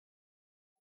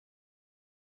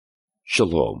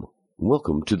Shalom.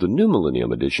 Welcome to the New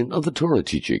Millennium edition of the Torah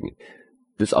Teaching.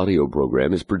 This audio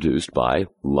program is produced by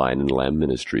Lion and Lamb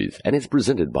Ministries and is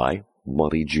presented by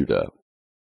Monty Judah.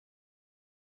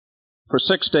 For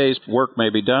 6 days work may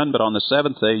be done, but on the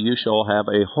seventh day you shall have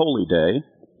a holy day,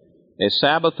 a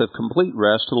Sabbath of complete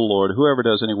rest to the Lord. Whoever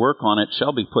does any work on it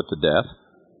shall be put to death.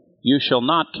 You shall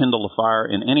not kindle a fire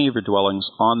in any of your dwellings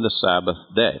on the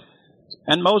Sabbath day.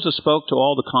 And Moses spoke to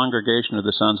all the congregation of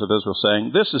the sons of Israel,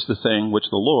 saying, This is the thing which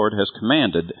the Lord has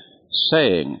commanded,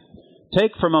 saying,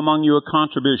 Take from among you a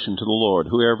contribution to the Lord.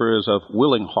 Whoever is of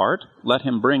willing heart, let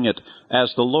him bring it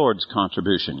as the Lord's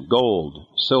contribution, gold,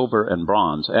 silver, and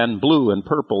bronze, and blue and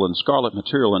purple and scarlet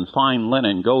material, and fine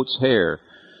linen, goat's hair,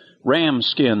 ram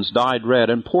skins dyed red,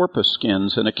 and porpoise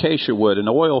skins, and acacia wood, and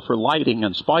oil for lighting,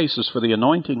 and spices for the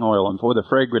anointing oil, and for the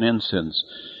fragrant incense,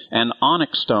 and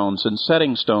onyx stones, and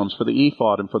setting stones for the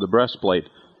ephod and for the breastplate.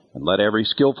 And let every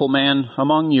skillful man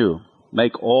among you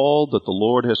make all that the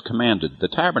Lord has commanded, the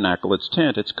tabernacle, its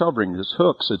tent, its covering, its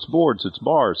hooks, its boards, its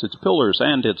bars, its pillars,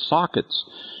 and its sockets,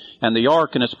 and the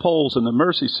ark and its poles, and the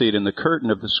mercy seat, and the curtain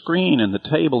of the screen, and the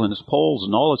table and its poles,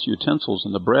 and all its utensils,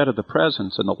 and the bread of the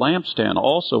presence, and the lampstand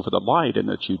also for the light, and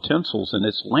its utensils, and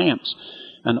its lamps,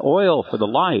 and oil for the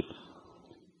light,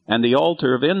 and the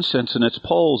altar of incense, and its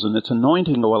poles, and its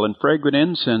anointing oil, and fragrant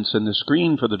incense, and the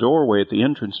screen for the doorway at the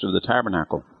entrance to the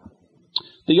tabernacle.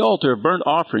 The altar of burnt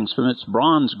offerings from its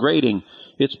bronze grating,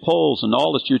 its poles, and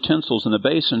all its utensils, and the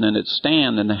basin, and its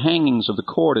stand, and the hangings of the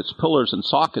court, its pillars, and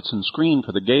sockets, and screen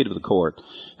for the gate of the court,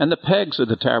 and the pegs of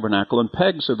the tabernacle, and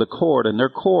pegs of the court, and their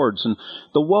cords, and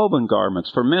the woven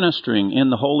garments for ministering in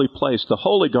the holy place, the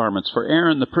holy garments for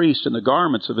Aaron the priest, and the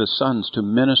garments of his sons to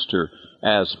minister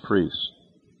as priests.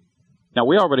 Now,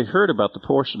 we already heard about the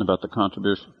portion about the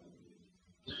contribution.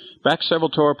 Back several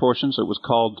Torah portions, it was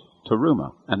called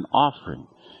teruma, an offering.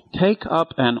 Take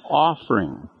up an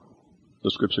offering,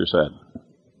 the Scripture said.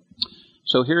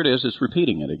 So here it is, it's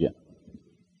repeating it again.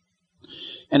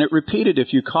 And it repeated,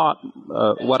 if you caught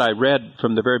what I read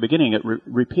from the very beginning, it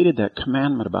repeated that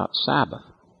commandment about Sabbath.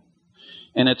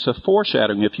 And it's a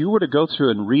foreshadowing. If you were to go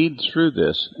through and read through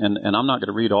this, and I'm not going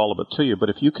to read all of it to you, but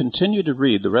if you continue to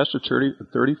read the rest of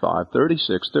 35,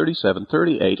 36, 37,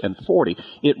 38, and 40,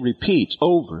 it repeats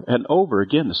over and over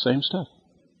again the same stuff.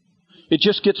 It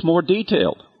just gets more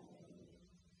detailed.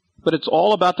 But it's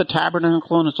all about the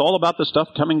tabernacle, and it's all about the stuff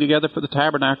coming together for the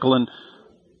tabernacle and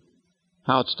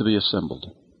how it's to be assembled.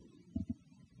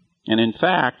 And in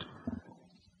fact,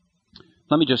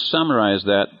 let me just summarize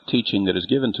that teaching that is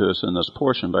given to us in this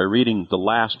portion by reading the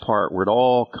last part where it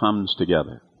all comes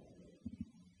together.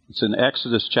 It's in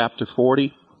Exodus chapter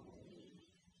 40.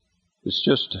 It's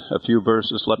just a few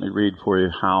verses. Let me read for you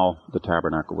how the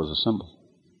tabernacle was assembled.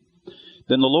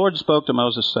 Then the Lord spoke to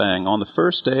Moses, saying, On the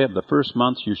first day of the first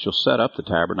month you shall set up the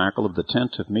tabernacle of the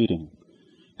tent of meeting,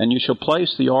 and you shall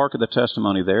place the ark of the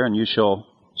testimony there, and you shall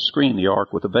screen the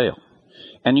ark with a veil.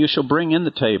 And you shall bring in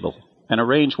the table, and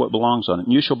arrange what belongs on it.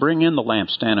 And you shall bring in the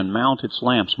lampstand and mount its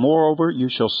lamps. Moreover, you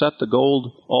shall set the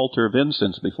gold altar of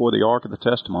incense before the ark of the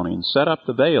testimony, and set up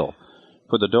the veil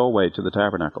for the doorway to the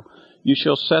tabernacle. You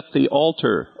shall set the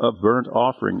altar of burnt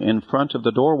offering in front of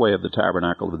the doorway of the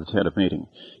tabernacle of the tent of meeting.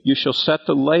 You shall set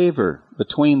the laver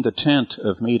between the tent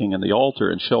of meeting and the altar,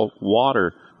 and shall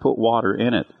put water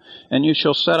in it. And you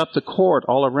shall set up the court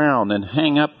all around, and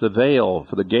hang up the veil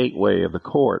for the gateway of the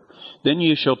court. Then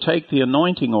you shall take the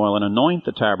anointing oil, and anoint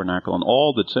the tabernacle and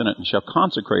all that's in it, and shall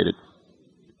consecrate it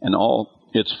and all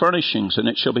its furnishings, and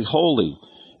it shall be holy.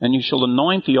 And you shall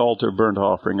anoint the altar of burnt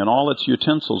offering and all its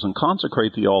utensils, and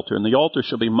consecrate the altar, and the altar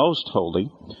shall be most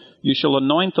holy. You shall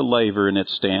anoint the laver in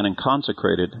its stand, and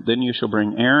consecrate it. Then you shall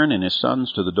bring Aaron and his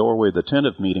sons to the doorway of the tent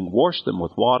of meeting, wash them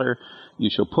with water.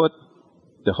 You shall put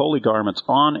the holy garments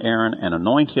on Aaron, and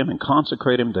anoint him, and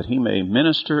consecrate him, that he may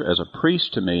minister as a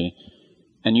priest to me.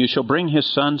 And you shall bring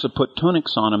his sons and put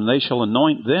tunics on him. They shall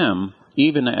anoint them,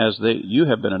 even as you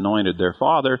have been anointed their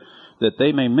father, that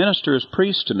they may minister as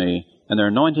priests to me, and their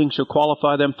anointing shall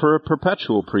qualify them for a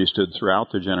perpetual priesthood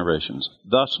throughout their generations.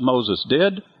 Thus Moses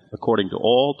did, according to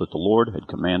all that the Lord had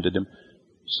commanded him,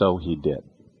 so he did.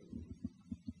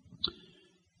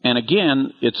 And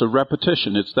again, it's a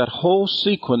repetition. It's that whole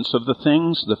sequence of the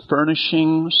things, the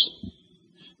furnishings,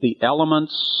 the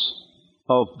elements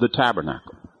of the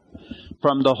tabernacle.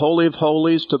 From the Holy of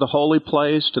Holies to the holy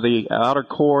place, to the outer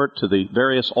court, to the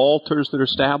various altars that are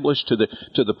established, to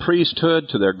the priesthood,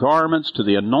 to their garments, to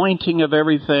the anointing of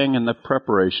everything, and the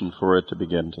preparation for it to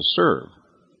begin to serve.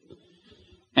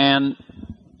 And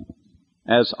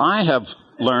as I have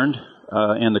learned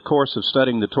in the course of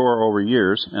studying the Torah over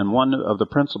years, and one of the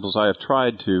principles I have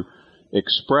tried to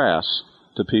express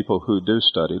to people who do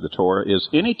study the Torah is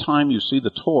anytime you see the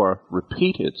Torah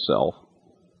repeat itself,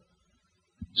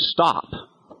 stop.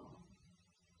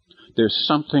 There's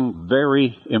something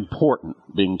very important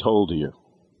being told to you.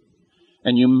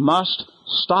 And you must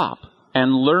stop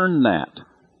and learn that.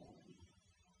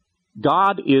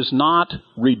 God is not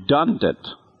redundant.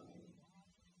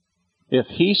 If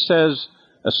He says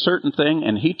a certain thing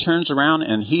and He turns around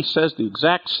and He says the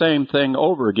exact same thing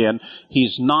over again,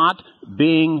 He's not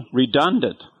being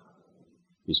redundant.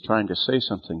 He's trying to say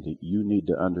something that you need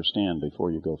to understand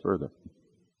before you go further.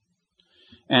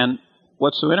 And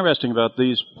what's so interesting about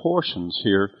these portions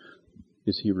here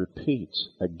is He repeats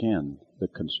again the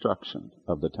construction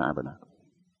of the tabernacle.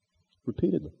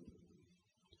 Repeatedly.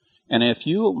 And if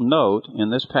you'll note in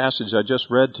this passage I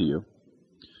just read to you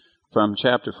from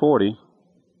chapter 40,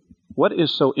 what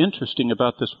is so interesting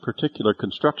about this particular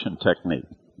construction technique?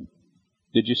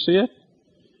 Did you see it?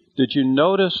 Did you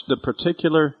notice the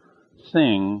particular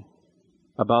thing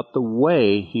about the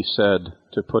way He said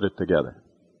to put it together?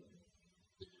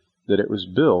 That it was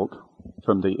built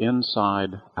from the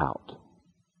inside out.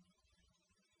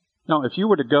 Now, if you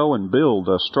were to go and build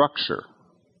a structure,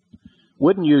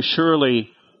 wouldn't you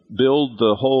surely build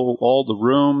all the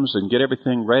rooms and get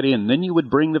everything ready, and then you would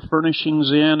bring the furnishings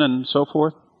in and so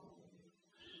forth?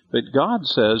 But God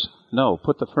says, no,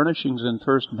 put the furnishings in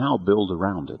first, now build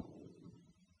around it.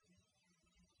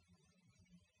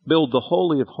 Build the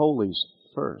Holy of Holies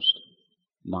first,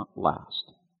 not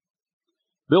last.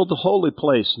 Build the holy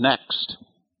place next,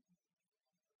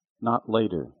 not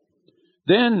later.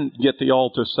 Then get the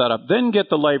altar set up, then get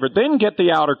the laver, then get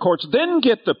the outer courts, then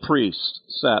get the priests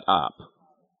set up.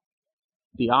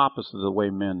 The opposite of the way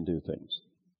men do things.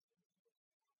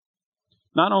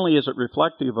 Not only is it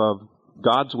reflective of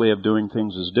God's way of doing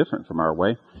things is different from our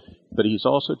way, but He's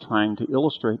also trying to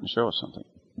illustrate and show us something.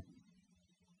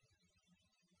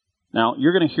 Now,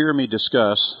 you're going to hear me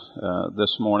discuss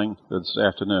this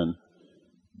afternoon,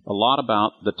 a lot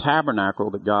about the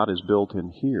tabernacle that God has built in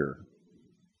here.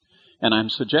 And I'm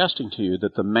suggesting to you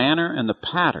that the manner and the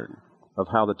pattern of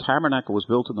how the tabernacle was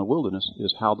built in the wilderness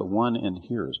is how the one in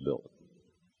here is built.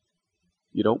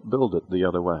 You don't build it the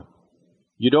other way.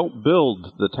 You don't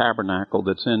build the tabernacle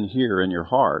that's in here in your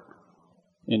heart,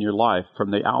 in your life, from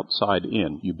the outside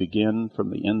in. You begin from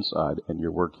the inside and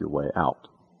you work your way out.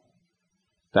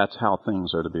 That's how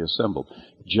things are to be assembled,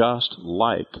 just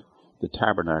like the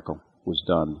tabernacle was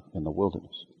done in the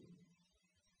wilderness.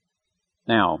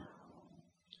 Now,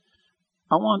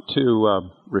 I want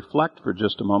to reflect for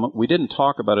just a moment. We didn't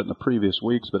talk about it in the previous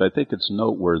weeks, but I think it's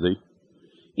noteworthy.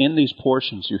 In these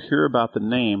portions, you hear about the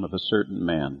name of a certain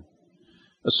man.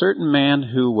 A certain man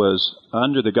who was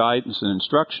under the guidance and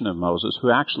instruction of Moses,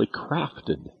 who actually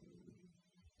crafted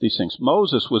these things.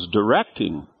 Moses was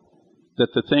directing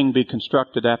that the thing be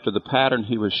constructed after the pattern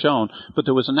he was shown, but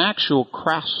there was an actual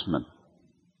craftsman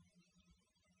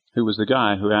who was the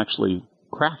guy who actually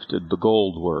crafted the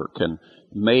gold work and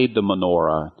made the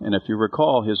menorah. And if you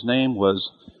recall, his name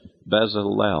was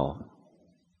Bezalel.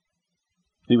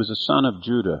 He was a son of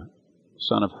Judah,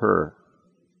 son of Hur.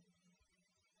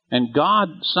 And God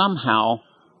somehow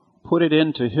put it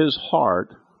into his heart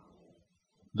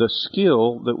the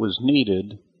skill that was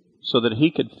needed so that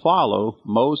he could follow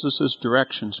Moses'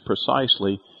 directions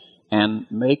precisely and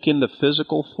make in the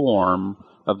physical form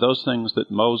of those things that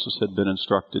Moses had been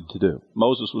instructed to do.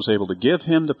 Moses was able to give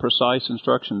him the precise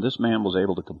instruction. This man was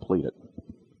able to complete it.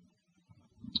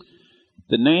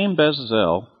 The name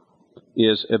Bezalel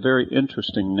is a very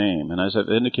interesting name. And as I've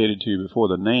indicated to you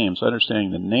before,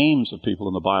 understanding the names of people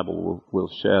in the Bible will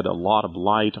shed a lot of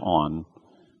light on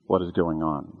what is going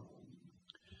on.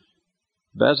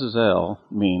 Bezalel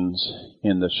means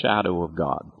in the shadow of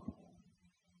God.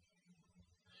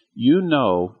 You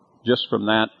know, just from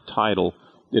that title,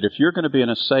 that if you're going to be in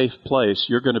a safe place,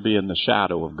 you're going to be in the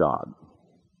shadow of God.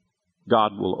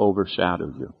 God will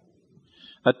overshadow you.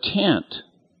 A tent,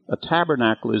 a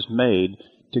tabernacle is made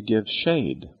to give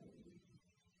shade,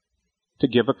 to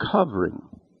give a covering.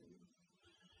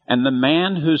 And the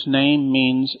man whose name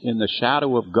means in the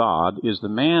shadow of God is the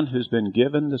man who's been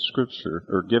given the scripture,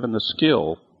 or given the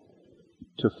skill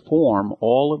to form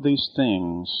all of these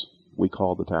things we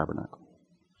call the tabernacle.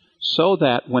 So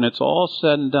that when it's all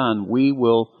said and done, we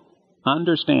will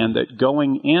understand that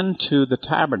going into the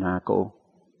tabernacle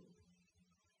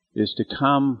is to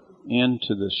come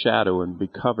into the shadow and be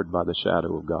covered by the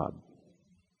shadow of God.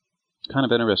 Kind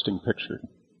of interesting picture,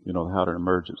 how it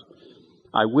emerges.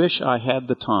 I wish I had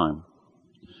the time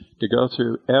to go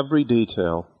through every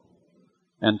detail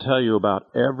and tell you about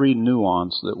every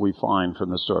nuance that we find from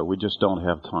the story. We just don't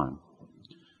have time.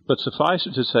 But suffice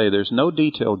it to say, there's no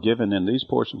detail given in these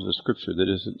portions of Scripture that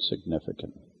isn't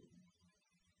significant.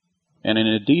 And in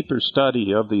a deeper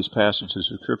study of these passages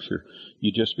of Scripture,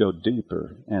 you just go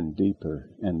deeper and deeper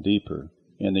and deeper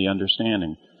in the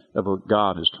understanding of what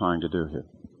God is trying to do here.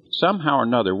 Somehow or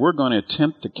another, we're going to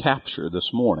attempt to capture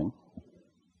this morning,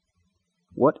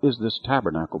 what is this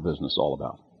tabernacle business all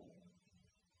about?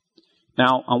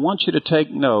 Now, I want you to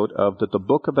take note of that the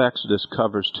book of Exodus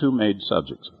covers two main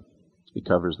subjects. It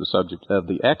covers the subject of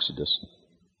the Exodus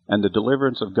and the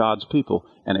deliverance of God's people,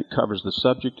 and it covers the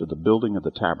subject of the building of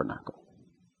the tabernacle.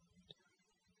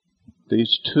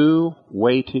 These two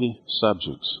weighty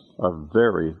subjects are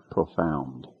very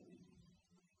profound.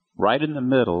 Right in the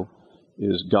middle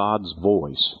is God's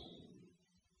voice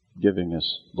giving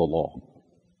us the law.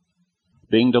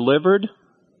 Being delivered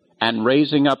and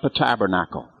raising up a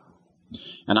tabernacle.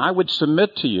 And I would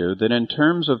submit to you that in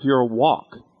terms of your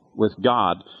walk with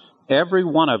God, every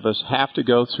one of us have to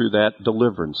go through that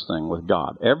deliverance thing with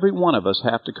God. Every one of us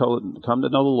have to come to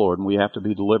know the Lord, and we have to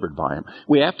be delivered by Him.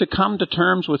 We have to come to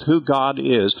terms with who God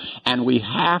is, and we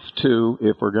have to,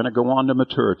 if we're going to go on to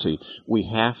maturity, we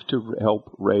have to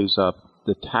help raise up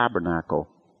the tabernacle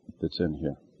that's in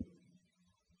here.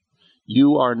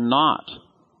 You are not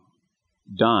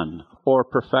done or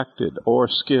perfected or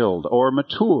skilled or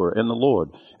mature in the Lord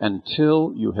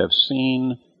until you have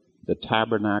seen the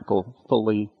tabernacle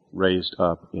fully raised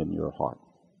up in your heart.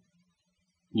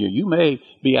 You may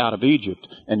be out of Egypt,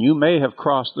 and you may have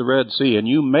crossed the Red Sea, and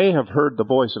you may have heard the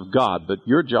voice of God, but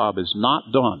your job is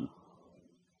not done.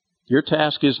 Your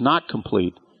task is not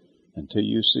complete until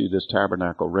you see this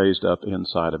tabernacle raised up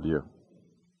inside of you.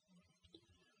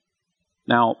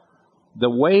 Now, the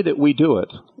way that we do it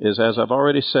is, as I've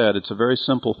already said, it's a very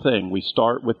simple thing. We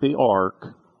start with the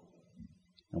ark,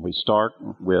 and we start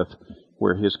with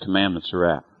where His commandments are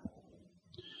at.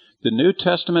 The New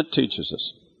Testament teaches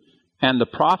us, and the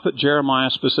prophet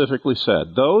Jeremiah specifically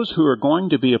said, those who are going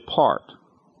to be a part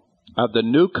of the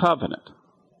new covenant,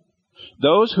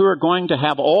 those who are going to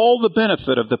have all the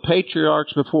benefit of the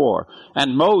patriarchs before,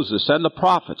 and Moses and the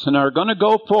prophets, and are going to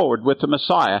go forward with the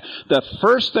Messiah, the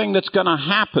first thing that's going to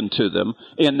happen to them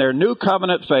in their new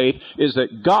covenant faith is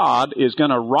that God is going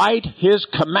to write His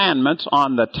commandments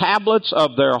on the tablets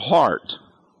of their heart,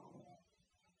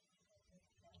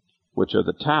 which are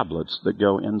the tablets that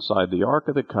go inside the Ark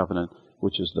of the Covenant,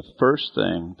 which is the first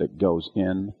thing that goes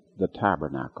in the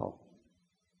tabernacle.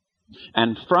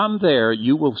 And from there,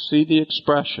 you will see the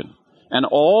expression. And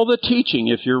all the teaching,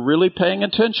 if you're really paying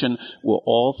attention, will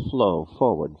all flow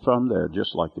forward from there,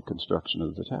 just like the construction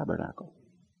of the tabernacle.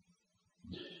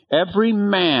 Every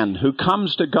man who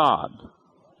comes to God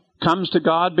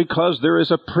because there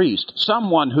is a priest,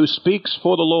 someone who speaks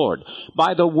for the Lord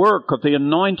by the work of the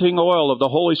anointing oil of the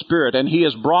Holy Spirit, and he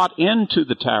is brought into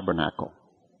the tabernacle.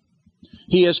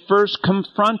 He is first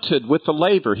confronted with the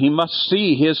laver. He must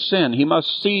see his sin. He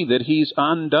must see that he's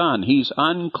undone. He's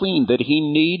unclean, that he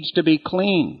needs to be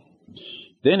clean.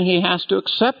 Then he has to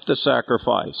accept the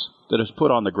sacrifice that is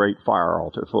put on the great fire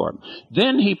altar for him.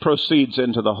 Then he proceeds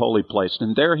into the holy place,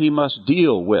 and there he must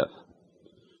deal with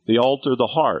the altar of the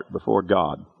heart before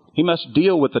God. He must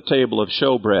deal with the table of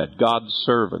showbread, God's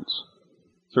servants,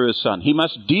 through His Son. He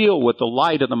must deal with the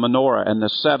light of the menorah and the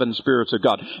seven spirits of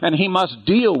God. And he must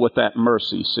deal with that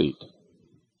mercy seat.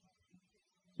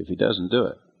 If he doesn't do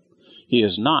it, he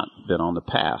has not been on the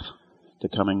path to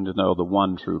coming to know the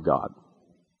one true God.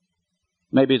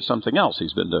 Maybe it's something else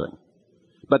he's been doing.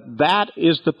 But that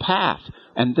is the path.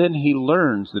 And then he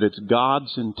learns that it's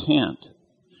God's intent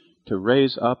to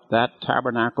raise up that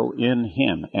tabernacle in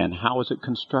him. And how is it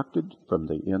constructed? From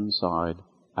the inside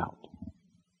out.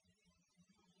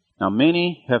 Now,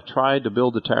 many have tried to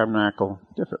build the tabernacle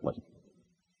differently.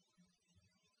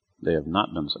 They have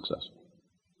not been successful.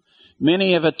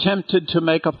 Many have attempted to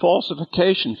make a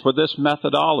falsification for this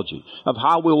methodology of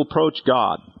how we'll approach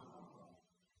God.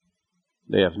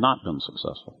 They have not been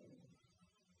successful.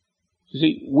 You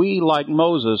see, we, like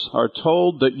Moses, are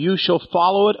told that you shall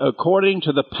follow it according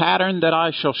to the pattern that I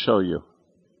shall show you.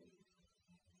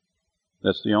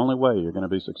 That's the only way you're going to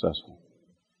be successful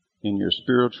in your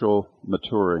spiritual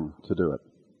maturing to do it.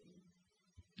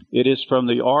 It is from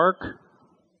the ark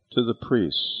to the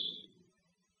priests,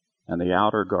 and the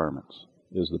outer garments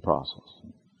is the process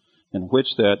in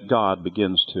which that God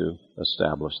begins to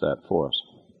establish that for us.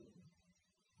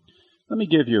 Let me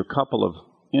give you a couple of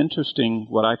interesting,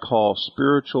 what I call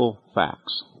spiritual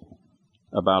facts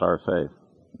about our faith.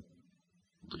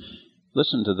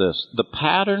 Listen to this. The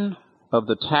pattern of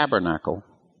the tabernacle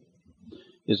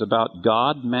is about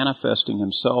God manifesting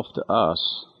Himself to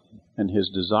us and His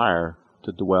desire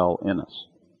to dwell in us.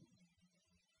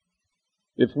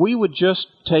 If we would just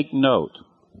take note,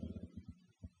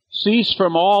 cease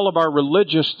from all of our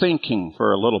religious thinking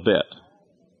for a little bit,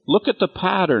 look at the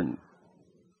pattern,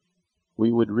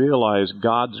 we would realize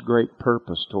God's great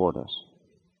purpose toward us.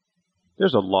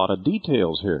 There's a lot of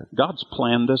details here. God's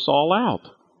planned this all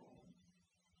out.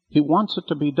 He wants it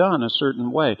to be done a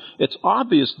certain way. It's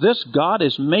obvious this God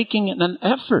is making an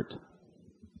effort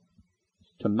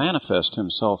to manifest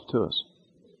Himself to us,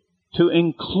 to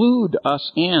include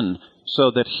us in, so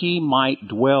that He might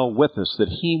dwell with us, that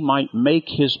He might make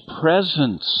His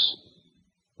presence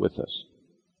with us.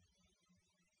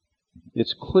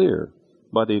 It's clear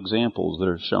by the examples that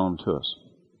are shown to us.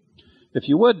 If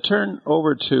you would, turn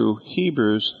over to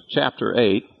Hebrews chapter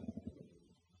 8.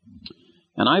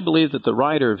 And I believe that the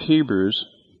writer of Hebrews,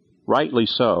 rightly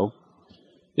so,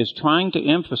 is trying to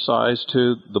emphasize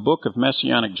to the book of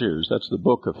Messianic Jews, that's the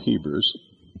book of Hebrews,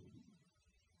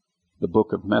 the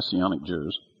book of Messianic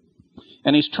Jews,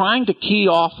 and he's trying to key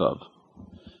off of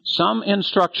some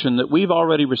instruction that we've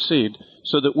already received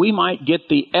so that we might get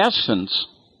the essence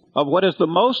of what is the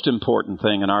most important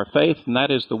thing in our faith, and that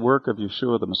is the work of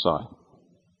Yeshua the Messiah.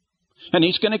 And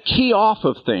he's going to key off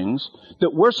of things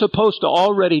that we're supposed to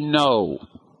already know,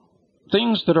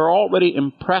 things that are already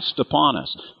impressed upon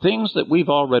us, things that we've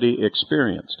already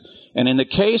experienced. And in the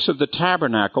case of the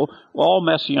tabernacle, all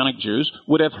Messianic Jews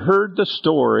would have heard the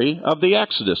story of the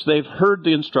Exodus. They've heard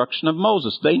the instruction of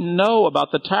Moses. They know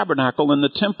about the tabernacle and the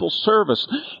temple service.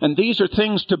 And these are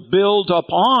things to build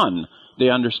upon the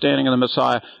understanding of the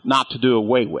Messiah, not to do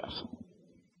away with.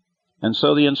 And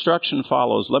so the instruction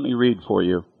follows. Let me read for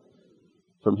you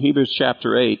from Hebrews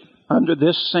chapter 8, under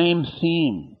this same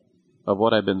theme of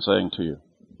what I've been saying to you.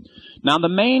 Now, the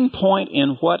main point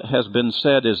in what has been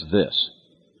said is this.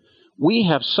 We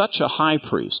have such a high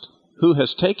priest who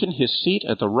has taken his seat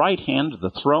at the right hand of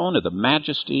the throne of the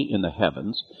majesty in the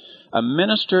heavens, a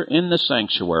minister in the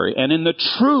sanctuary and in the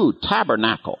true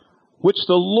tabernacle, which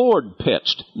the Lord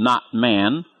pitched, not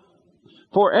man.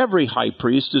 For every high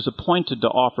priest is appointed to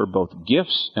offer both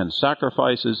gifts and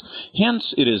sacrifices.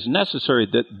 Hence it is necessary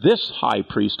that this high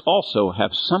priest also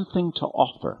have something to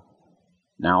offer.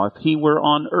 Now if he were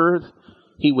on earth,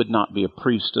 he would not be a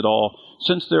priest at all,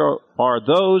 since there are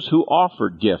those who offer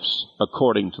gifts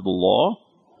according to the law,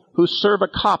 who serve a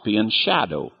copy and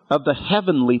shadow of the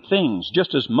heavenly things,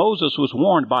 just as Moses was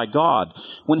warned by God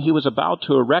when he was about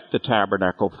to erect the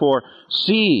tabernacle. For,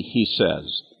 see, he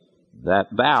says, that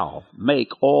thou make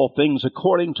all things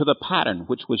according to the pattern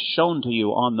which was shown to you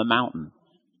on the mountain.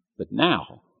 But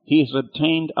now he has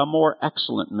obtained a more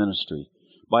excellent ministry,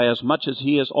 by as much as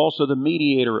he is also the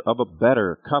mediator of a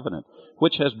better covenant,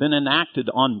 which has been enacted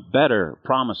on better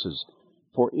promises.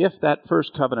 For if that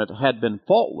first covenant had been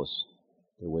faultless,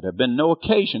 there would have been no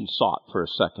occasion sought for a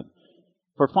second.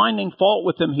 For finding fault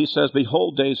with them, he says,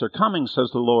 Behold, days are coming, says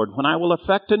the Lord, when I will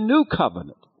effect a new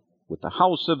covenant with the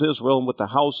house of Israel and with the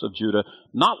house of Judah,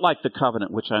 not like the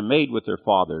covenant which I made with their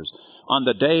fathers on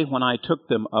the day when I took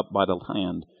them up by the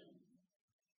hand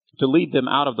to lead them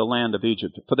out of the land of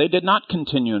Egypt. For they did not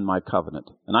continue in my covenant,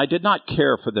 and I did not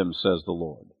care for them, says the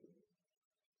Lord.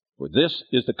 For this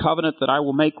is the covenant that I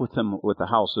will make with them, with the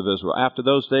house of Israel. After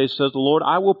those days, says the Lord,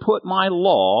 I will put my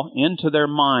law into their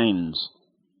minds,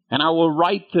 and I will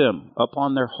write them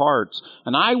upon their hearts,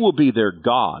 and I will be their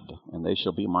God, and they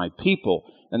shall be my people.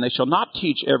 And they shall not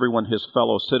teach everyone his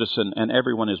fellow citizen and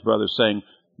everyone his brother, saying,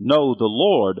 Know the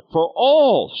Lord, for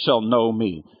all shall know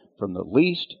me, from the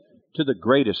least to the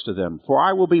greatest of them. For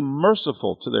I will be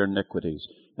merciful to their iniquities,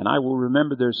 and I will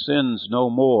remember their sins no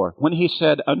more. When he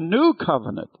said, a new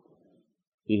covenant,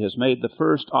 he has made the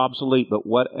first obsolete, but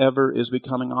whatever is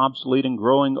becoming obsolete and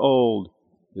growing old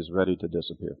is ready to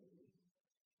disappear.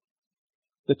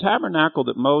 The tabernacle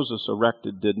that Moses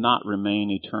erected did not remain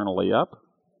eternally up.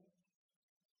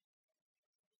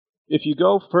 If you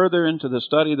go further into the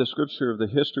study of the Scripture of the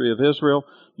history of Israel,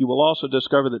 you will also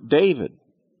discover that David,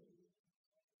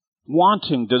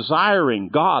 desiring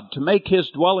God to make his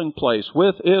dwelling place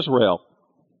with Israel,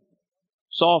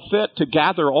 saw fit to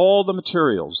gather all the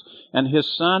materials, and his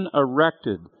son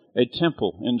erected a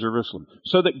temple in Jerusalem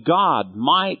so that God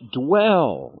might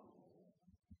dwell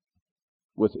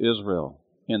with Israel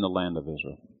in the land of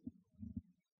Israel.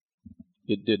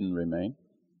 It didn't remain.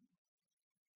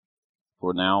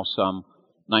 For now, some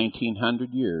 1900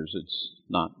 years, it's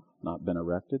not been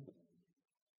erected.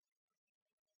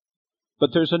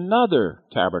 But there's another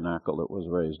tabernacle that was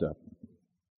raised up.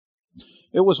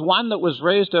 It was one that was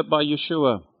raised up by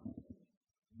Yeshua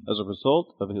as a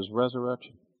result of his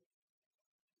resurrection.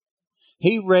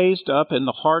 He raised up in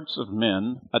the hearts of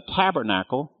men a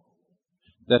tabernacle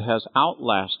that has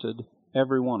outlasted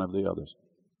every one of the others.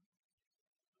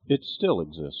 It still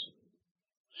exists.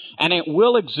 And it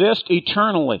will exist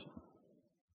eternally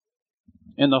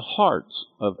in the hearts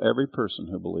of every person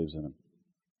who believes in Him.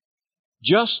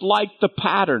 Just like the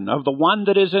pattern of the one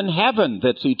that is in heaven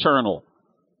that's eternal.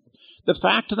 The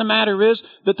fact of the matter is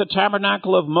that the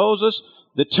tabernacle of Moses,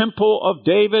 the temple of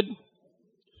David,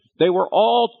 they were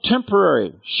all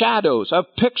temporary shadows of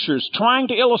pictures trying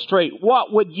to illustrate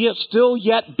what would still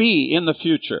yet be in the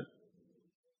future.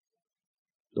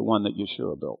 The one that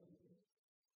Yeshua built.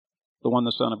 The one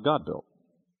the Son of God built.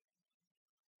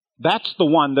 That's the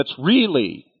one that's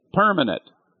really permanent,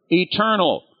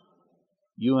 eternal.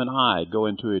 You and I go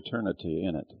into eternity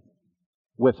in it,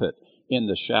 with it, in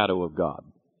the shadow of God.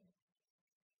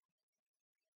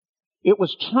 It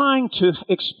was trying to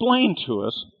explain to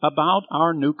us about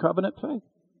our new covenant faith.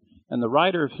 And the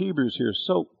writer of Hebrews here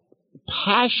so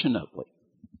passionately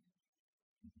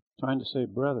trying to say,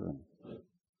 brethren,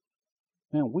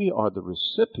 man, we are the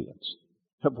recipients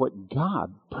of what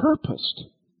God purposed.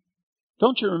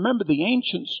 Don't you remember the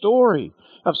ancient story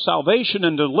of salvation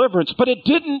and deliverance? But it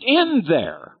didn't end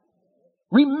there.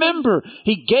 Remember,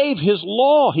 He gave His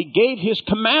law, He gave His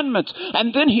commandments,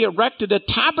 and then He erected a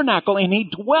tabernacle and He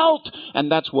dwelt.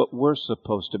 And that's what we're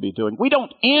supposed to be doing. We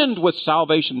don't end with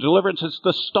salvation and deliverance. It's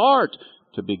the start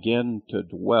to begin to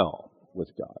dwell with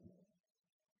God.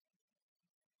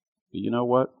 But you know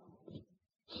what?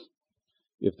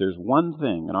 If there's one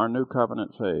thing in our new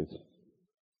covenant faith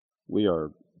we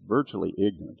are virtually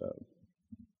ignorant of,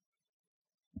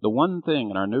 the one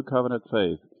thing in our new covenant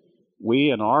faith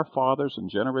we and our fathers and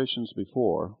generations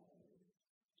before,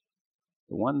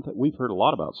 we've heard a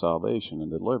lot about salvation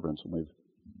and deliverance, and we've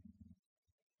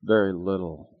very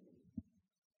little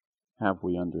have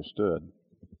we understood.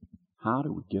 How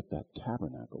do we get that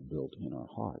tabernacle built in our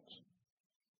hearts?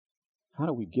 How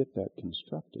do we get that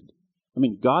constructed? I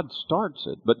mean, God starts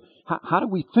it, but how do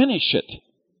we finish it?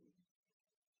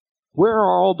 Where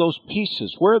are all those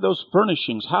pieces? Where are those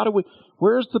furnishings?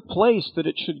 Where's the place that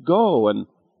it should go? And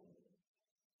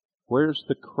where's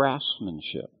the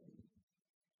craftsmanship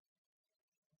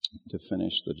to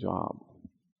finish the job?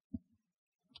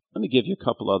 Let me give you a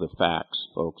couple other facts,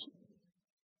 folks.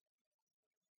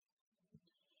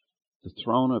 The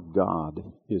throne of God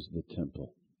is the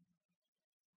temple.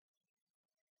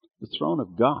 The throne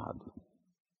of God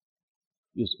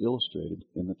is illustrated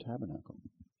in the tabernacle.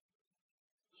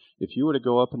 If you were to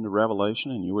go up into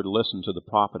Revelation and you were to listen to the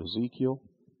prophet Ezekiel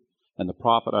and the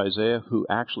prophet Isaiah, who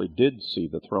actually did see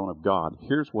the throne of God,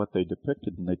 here's what they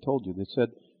depicted, and they told you. They said,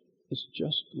 it's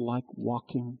just like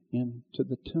walking into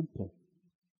the temple.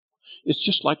 It's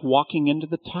just like walking into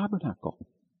the tabernacle.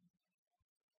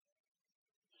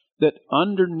 That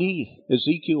underneath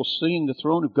Ezekiel seeing the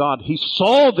throne of God, he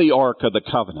saw the Ark of the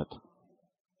Covenant.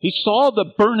 He saw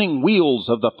the burning wheels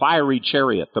of the fiery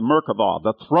chariot, the Merkabah,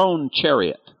 the throne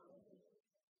chariot.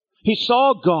 He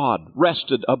saw God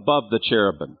rested above the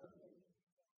cherubim.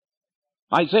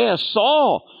 Isaiah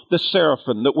saw the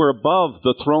seraphim that were above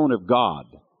the throne of God.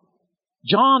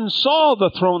 John saw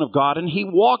the throne of God, and he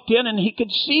walked in and he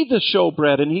could see the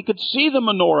showbread, and he could see the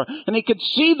menorah, and he could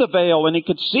see the veil, and he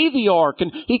could see the ark,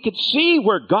 and he could see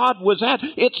where God was at.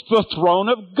 It's the throne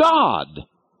of God.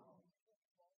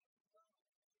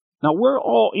 Now, we're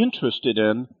all interested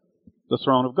in the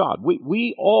throne of God.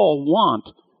 We all want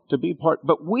to be part,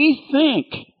 but we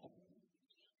think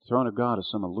the throne of God is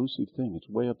some elusive thing. It's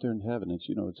way up there in heaven.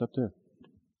 It's up there.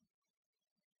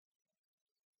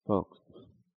 Folks,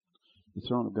 the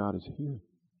throne of God is here.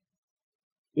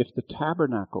 If the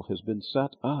tabernacle has been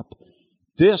set up,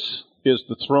 this is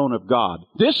the throne of God.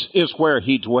 This is where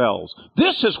He dwells.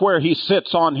 This is where He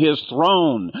sits on His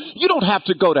throne. You don't have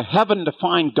to go to heaven to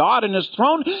find God in His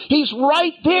throne. He's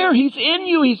right there. He's in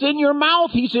you. He's in your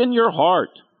mouth. He's in your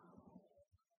heart.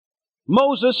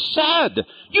 Moses said,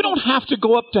 you don't have to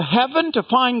go up to heaven to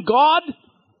find God.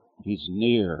 He's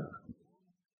near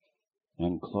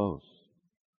and close.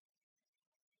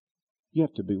 You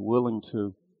have to be willing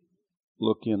to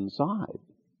look inside.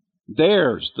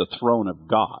 There's the throne of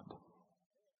God,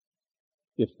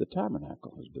 if the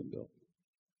tabernacle has been built.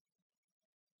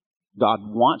 God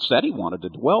said He wanted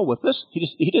to dwell with us.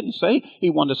 He didn't say He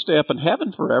wanted to stay up in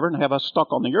heaven forever and have us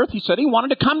stuck on the earth. He said He wanted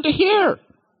to come to here.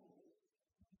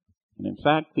 And in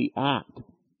fact, the act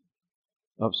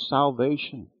of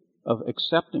salvation, of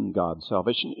accepting God's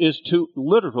salvation, is to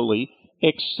literally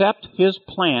accept His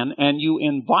plan, and you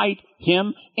invite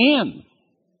Him in.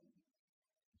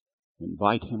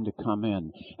 Invite Him to come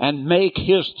in and make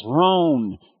His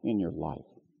throne in your life.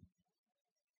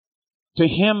 To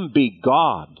Him be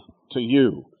God to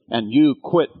you, and you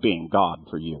quit being God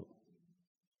for you.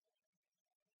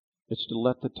 It's to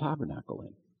let the tabernacle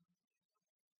in.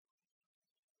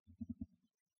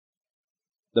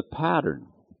 The pattern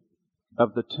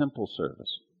of the temple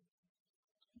service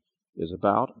is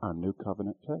about our new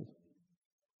covenant faith.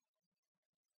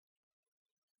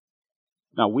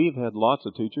 Now, we've had lots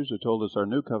of teachers who told us our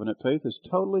new covenant faith is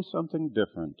totally something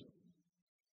different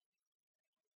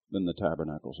than the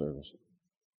tabernacle service.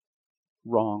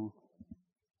 Wrong.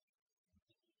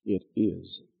 It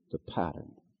is the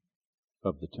pattern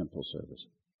of the temple service.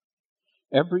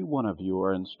 Every one of you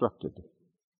are instructed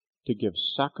to give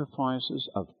sacrifices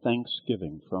of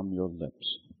thanksgiving from your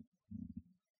lips.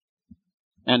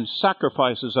 And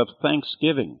sacrifices of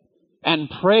thanksgiving and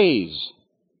praise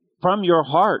from your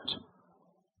heart.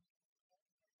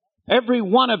 Every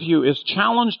one of you is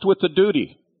challenged with the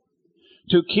duty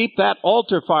to keep that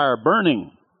altar fire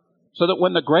burning so that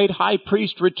when the great high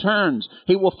priest returns,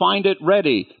 he will find it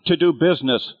ready to do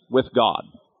business with God.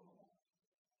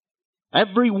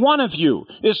 Every one of you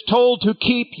is told to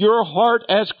keep your heart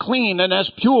as clean and as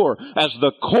pure as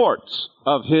the courts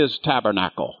of his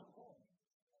tabernacle.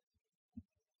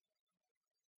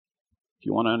 If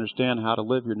you want to understand how to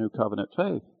live your new covenant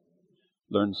faith,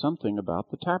 learn something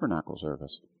about the tabernacle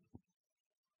service.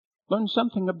 Learn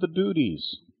something of the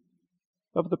duties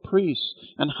of the priests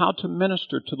and how to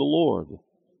minister to the Lord,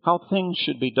 how things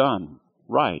should be done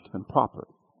right and proper.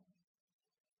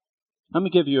 Let me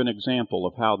give you an example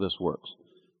of how this works.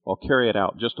 I'll carry it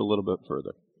out just a little bit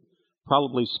further.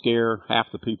 Probably scare half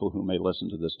the people who may listen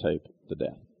to this tape to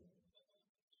death.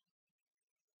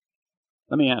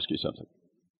 Let me ask you something.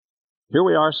 Here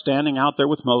we are standing out there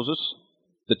with Moses.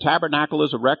 The tabernacle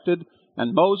is erected,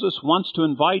 and Moses wants to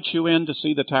invite you in to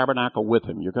see the tabernacle with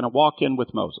him. You're going to walk in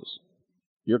with Moses.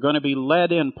 You're going to be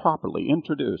led in properly,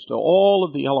 introduced to all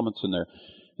of the elements in there.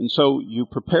 And so you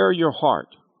prepare your heart,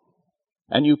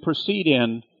 and you proceed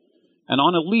in, and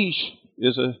on a leash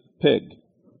is a pig.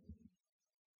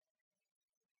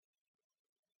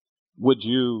 Would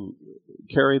you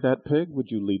carry that pig?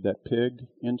 Would you lead that pig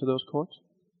into those courts?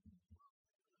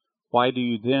 Why do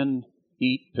you then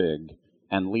eat pig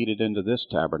and lead it into this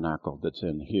tabernacle that's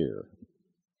in here?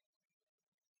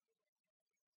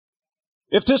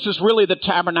 If this is really the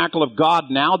tabernacle of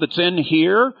God now that's in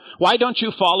here, why don't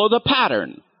you follow the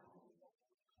pattern?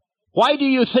 Why do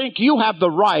you think you have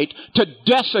the right to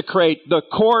desecrate the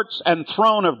courts and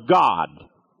throne of God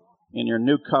in your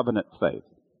new covenant faith?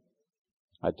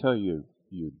 I tell you,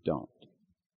 you don't.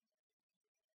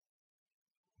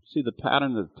 See, the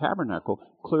pattern of the tabernacle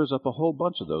clears up a whole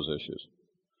bunch of those issues.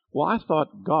 Well, I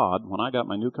thought God, when I got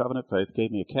my new covenant faith, gave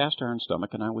me a cast iron stomach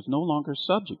and I was no longer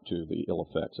subject to the ill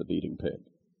effects of eating pig.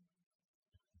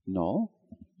 No,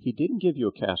 he didn't give you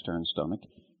a cast iron stomach.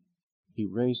 He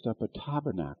raised up a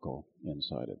tabernacle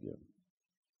inside of you.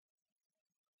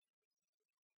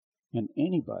 And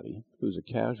anybody who's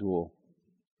a casual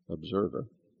observer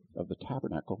of the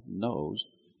tabernacle knows,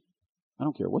 I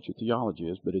don't care what your theology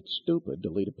is, but it's stupid to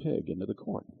lead a pig into the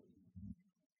court.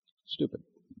 Stupid.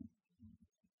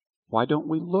 Why don't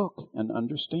we look and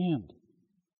understand?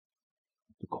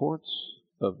 The courts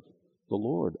of the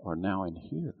Lord are now in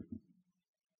here.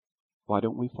 Why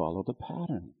don't we follow the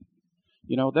pattern?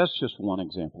 You know, that's just one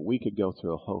example. We could go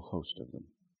through a whole host of them.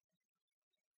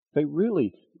 They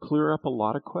really clear up a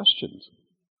lot of questions.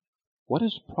 What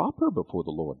is proper before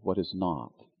the Lord? What is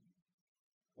not?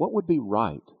 What would be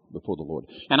right before the Lord?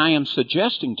 And I am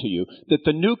suggesting to you that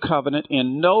the new covenant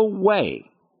in no way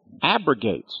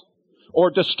abrogates or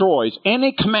destroys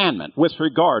any commandment with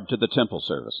regard to the temple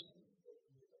service.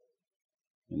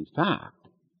 In fact,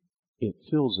 it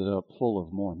fills it up full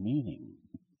of more meaning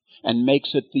and makes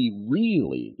it the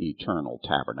really eternal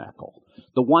tabernacle.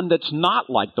 The one that's not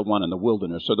like the one in the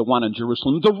wilderness or the one in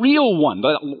Jerusalem. The real one,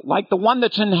 like the one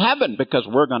that's in heaven, because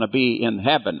we're going to be in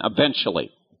heaven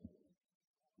eventually.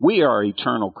 We are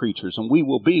eternal creatures and we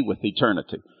will be with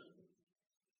eternity.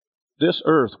 This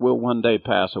earth will one day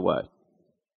pass away.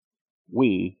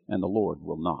 We and the Lord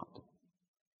will not.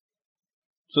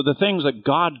 So the things that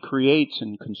God creates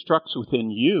and constructs within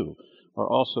you are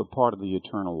also part of the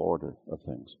eternal order of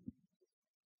things.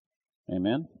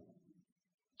 Amen?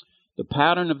 The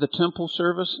pattern of the temple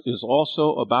service is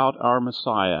also about our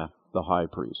Messiah, the high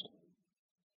priest.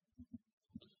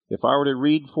 If I were to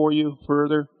read for you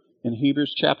further in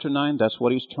Hebrews chapter 9, that's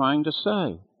what he's trying to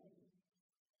say.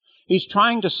 He's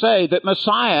trying to say that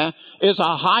Messiah is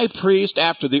a high priest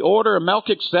after the order of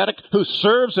Melchizedek who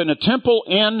serves in a temple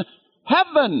in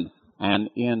heaven and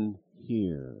in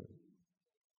here.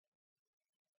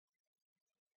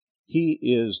 He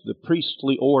is the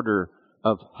priestly order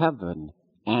of heaven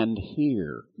and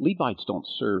here. Levites don't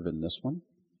serve in this one.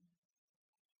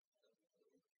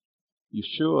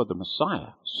 Yeshua the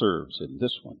Messiah serves in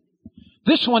this one.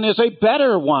 This one is a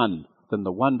better one than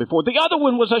the one before. The other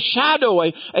one was a shadow,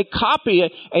 a copy,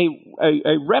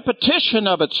 a repetition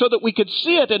of it so that we could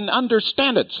see it and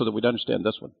understand it, so that we'd understand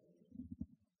this one.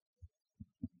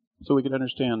 So we could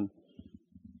understand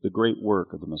the great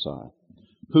work of the Messiah,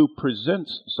 who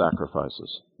presents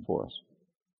sacrifices for us,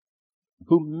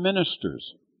 who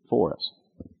ministers for us.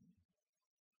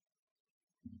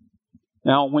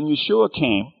 Now, when Yeshua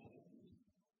came,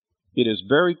 it is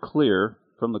very clear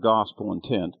from the gospel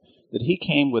intent that he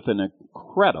came with an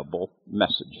incredible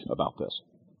message about this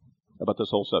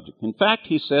whole subject. In fact,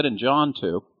 he said in John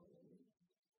 2,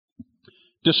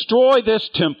 "Destroy this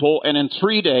temple, and in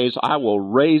 3 days I will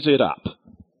raise it up."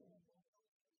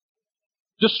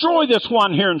 Destroy this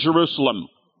one here in Jerusalem.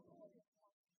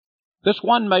 This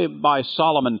one made by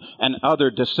Solomon and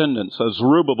other descendants of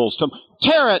Zerubbabel's temple.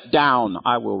 Tear it down.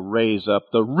 I will raise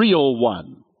up the real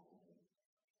one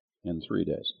in 3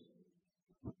 days.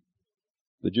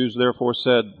 The Jews therefore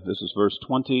said, this is verse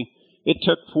 20, "It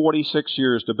took 46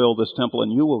 years to build this temple,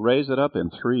 and you will raise it up in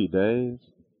 3 days?"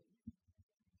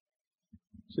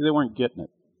 See, they weren't getting it.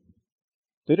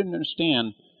 They didn't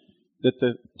understand that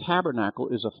the tabernacle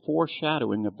is a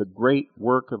foreshadowing of the great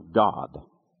work of God,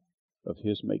 of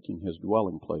His making His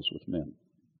dwelling place with men.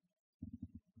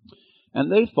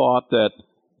 And they thought that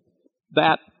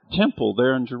that temple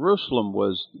there in Jerusalem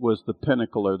was the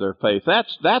pinnacle of their faith.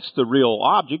 That's the real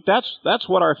object. That's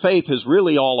what our faith is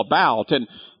really all about. And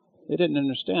they didn't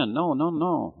understand.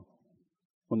 No.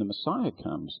 When the Messiah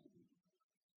comes,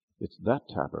 it's that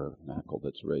tabernacle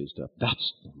that's raised up.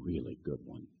 That's the really good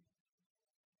one.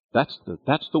 That's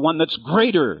the one that's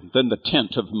greater than the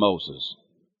tent of Moses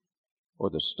or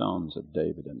the stones of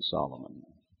David and Solomon.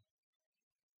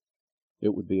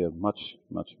 It would be a much,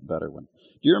 much better one.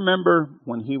 Do you remember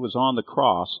when he was on the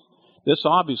cross? This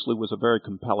obviously was a very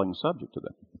compelling subject to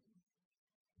them.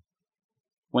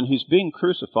 When he's being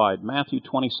crucified, Matthew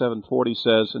 27:40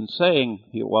 says, and saying,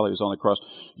 while he was on the cross,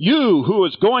 "You who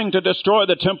is going to destroy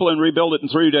the temple and rebuild it in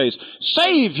 3 days,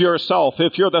 save yourself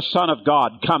if you're the Son of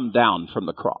God, come down from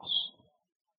the cross."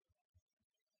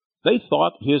 They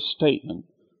thought his statement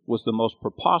was the most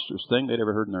preposterous thing they'd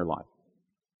ever heard in their life.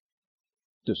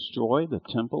 Destroy the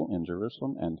temple in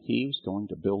Jerusalem, and he's going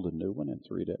to build a new one in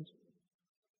 3 days?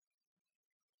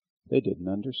 They didn't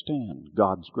understand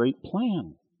God's great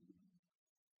plan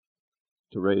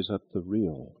to raise up the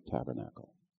real tabernacle,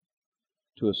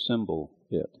 to assemble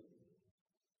it.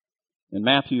 In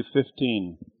Mark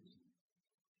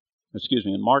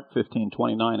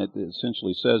 15:29, it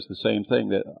essentially says the same thing,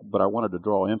 but I wanted to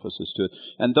draw emphasis to it.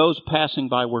 "And those passing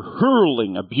by were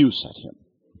hurling abuse at him,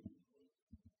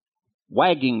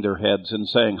 wagging their heads and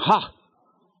saying, 'Ha!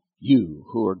 You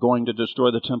who are going to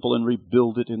destroy the temple and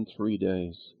rebuild it in 3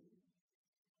 days.'"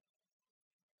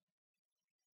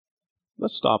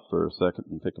 Let's stop for a second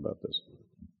and think about this.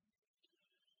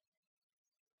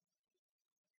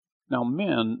 Now,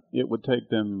 men, it would take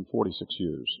them 46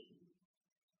 years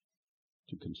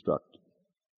to construct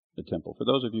the temple. For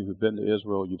those of you who've been to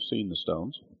Israel, you've seen the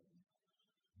stones.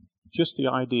 Just the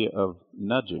idea of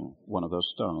nudging one of those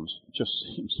stones just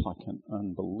seems like an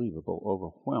unbelievable,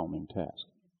 overwhelming task.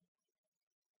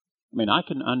 I mean, I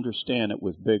can understand it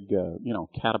with big,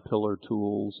 caterpillar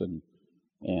tools and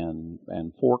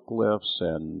forklifts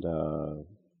and,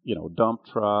 dump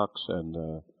trucks.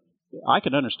 And I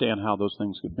can understand how those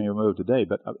things could be moved today.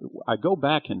 But I go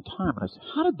back in time and I say,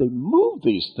 how did they move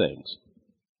these things?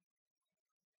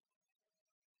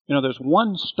 There's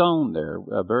one stone there,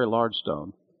 a very large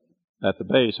stone, at the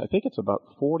base. I think it's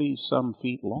about 40-some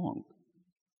feet long.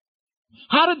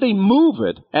 How did they move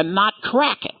it and not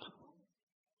crack it?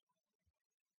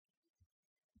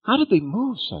 How did they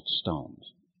move such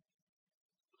stones?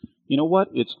 You know what?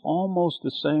 It's almost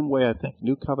the same way I think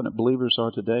New Covenant believers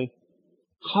are today.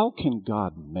 How can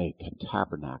God make a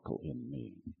tabernacle in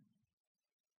me?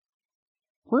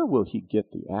 Where will He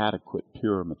get the adequate,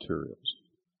 pure materials?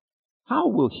 How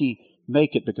will He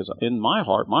make it? Because in my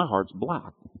heart's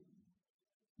black,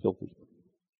 filthy,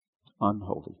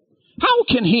 unholy. How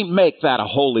can He make that a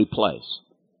holy place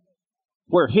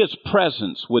where His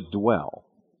presence would dwell?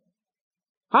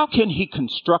 How can He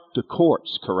construct the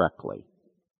courts correctly?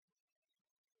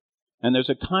 And there's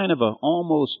a kind of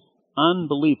almost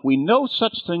unbelief. We know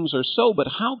such things are so, but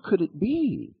how could it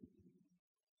be?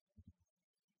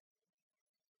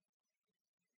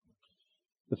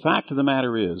 The fact of the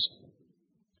matter is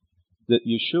that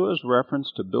Yeshua's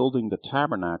reference to building the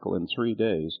tabernacle in 3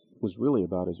 days was really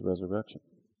about His resurrection.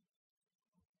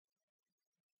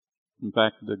 In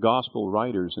fact, the gospel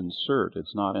writers insert,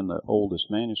 it's not in the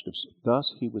oldest manuscripts,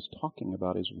 thus He was talking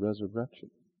about His resurrection.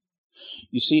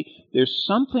 You see, there's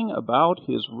something about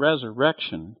His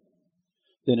resurrection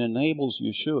that enables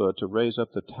Yeshua to raise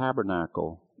up the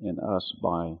tabernacle in us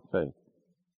by faith.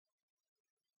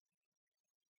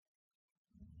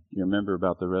 You remember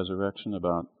about the resurrection,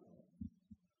 about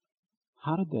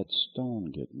how did that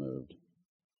stone get moved?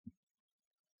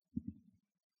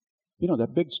 You know,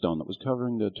 that big stone that was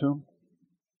covering the tomb?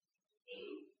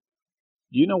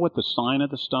 Do you know what the sign of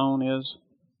the stone is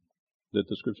that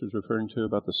the Scripture is referring to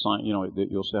about the sign? You know,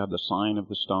 that you'll have the sign of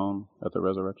the stone at the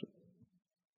resurrection.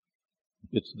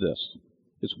 It's this.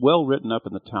 It's well written up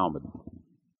in the Talmud.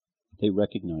 They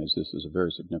recognize this as a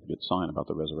very significant sign about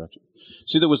the resurrection.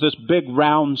 See, there was this big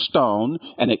round stone,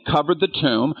 and it covered the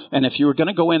tomb, and if you were going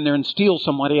to go in there and steal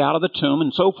somebody out of the tomb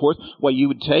and so forth, well, you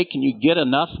would take and you'd get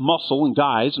enough muscle and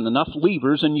guys and enough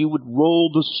levers, and you would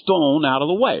roll the stone out of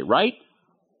the way, right?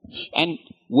 And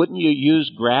wouldn't you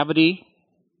use gravity?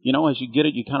 You know, as you get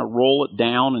it, you kind of roll it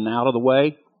down and out of the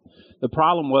way. The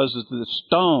problem was that the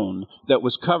stone that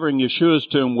was covering Yeshua's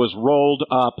tomb was rolled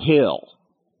uphill.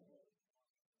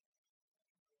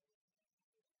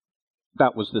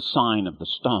 That was the sign of the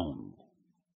stone.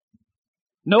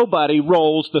 Nobody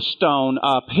rolls the stone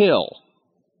uphill.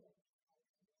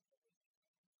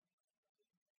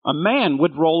 A man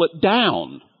would roll it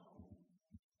down.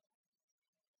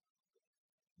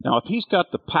 Now, if he's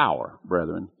got the power,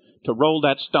 brethren, to roll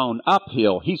that stone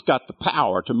uphill, he's got the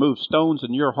power to move stones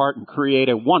in your heart and create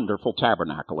a wonderful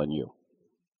tabernacle in you.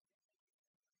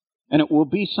 And it will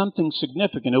be something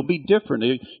significant. It'll be different.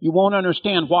 You won't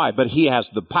understand why, but he has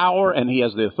the power and he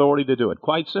has the authority to do it.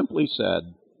 Quite simply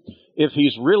said, if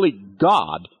he's really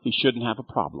God, he shouldn't have a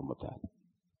problem with that.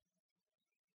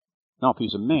 Now, if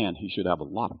he's a man, he should have a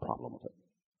lot of problem with it.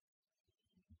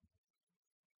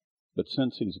 But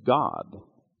since he's God,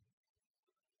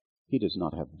 he does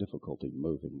not have difficulty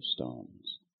moving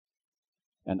stones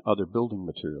and other building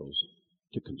materials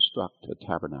to construct a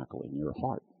tabernacle in your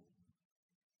heart.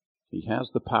 He has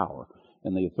the power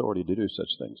and the authority to do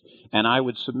such things. And I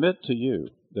would submit to you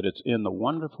that it's in the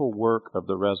wonderful work of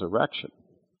the resurrection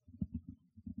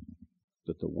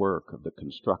that the work of the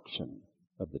construction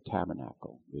of the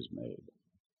tabernacle is made.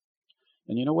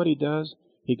 And you know what he does?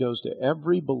 He goes to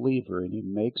every believer and he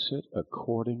makes it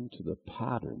according to the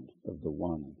pattern of the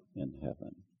one in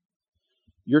heaven.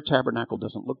 Your tabernacle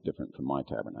doesn't look different from my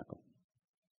tabernacle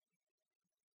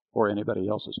or anybody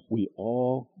else's. We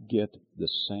all get the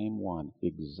same one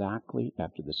exactly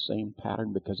after the same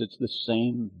pattern because it's the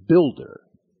same builder.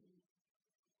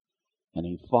 And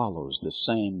he follows the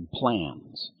same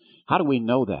plans. How do we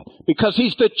know that? Because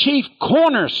he's the chief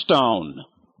cornerstone.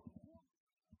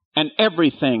 And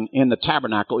everything in the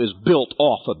tabernacle is built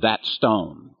off of that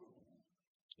stone.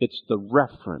 It's the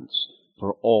reference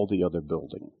for all the other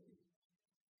building.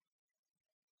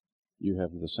 You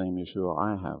have the same Yeshua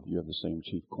I have. You have the same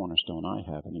chief cornerstone I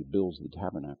have. And he builds the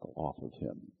tabernacle off of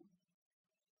him.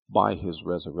 By his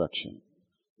resurrection,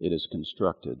 it is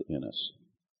constructed in us.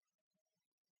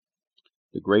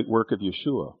 The great work of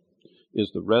Yeshua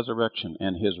is the resurrection,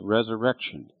 and his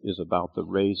resurrection is about the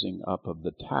raising up of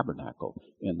the tabernacle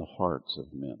in the hearts of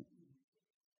men.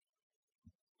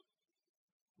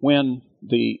 When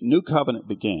the new covenant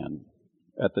began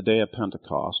at the day of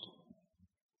Pentecost,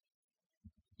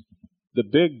 the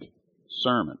big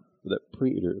sermon that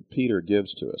Peter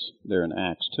gives to us there in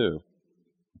Acts 2,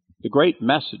 the great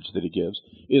message that he gives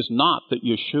is not that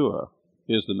Yeshua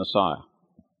is the Messiah.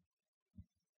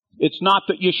 It's not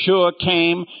that Yeshua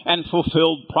came and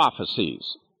fulfilled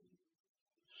prophecies.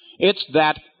 It's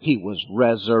that he was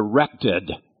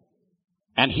resurrected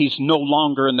and he's no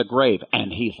longer in the grave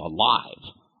and he's alive.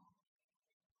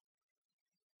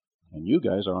 And you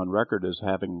guys are on record as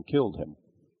having killed him.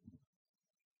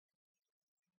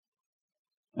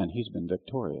 And he's been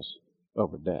victorious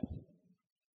over death.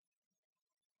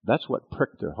 That's what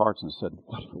pricked their hearts and said,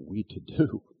 what are we to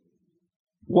do?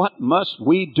 What must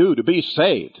we do to be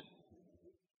saved?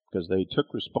 Because they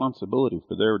took responsibility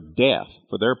for their death,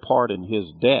 for their part in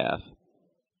his death,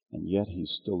 and yet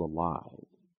he's still alive.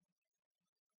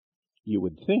 You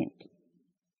would think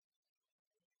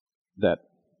that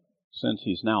since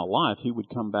he's now alive, he would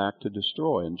come back to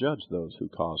destroy and judge those who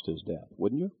caused his death,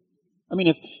 wouldn't you? I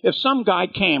mean, if some guy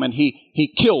came and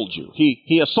he killed you,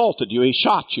 he assaulted you, he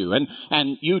shot you,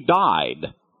 and you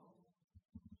died,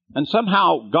 and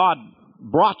somehow God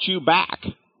brought you back,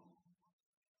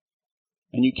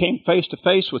 and you came face to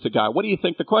face with the guy, what do you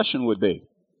think the question would be?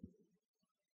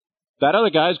 That other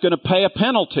guy's going to pay a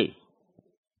penalty.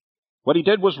 What he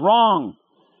did was wrong.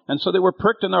 And so they were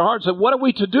pricked in their hearts and said, what are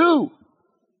we to do?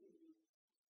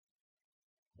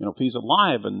 You know, if he's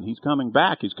alive and he's coming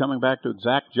back to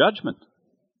exact judgment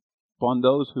upon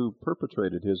those who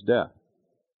perpetrated his death.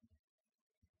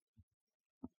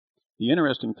 The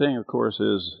interesting thing, of course,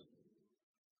 is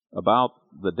about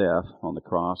the death on the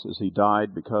cross is he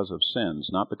died because of sins,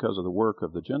 not because of the work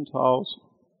of the Gentiles.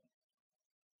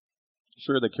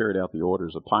 Sure, they carried out the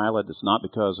orders of Pilate. It's not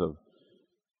because of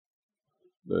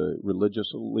the religious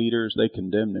leaders. They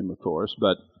condemned him, of course,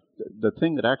 but the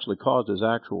thing that actually caused his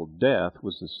actual death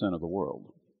was the sin of the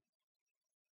world.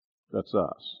 That's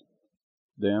us.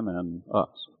 Them and us.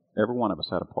 Every one of us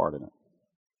had a part in it.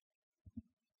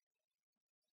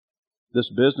 This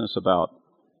business about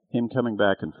him coming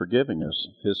back and forgiving us,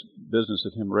 his business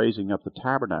of him raising up the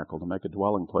tabernacle to make a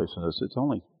dwelling place in us, it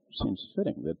only seems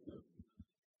fitting that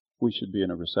we should be in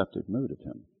a receptive mood of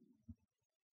him,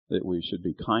 that we should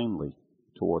be kindly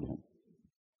toward him.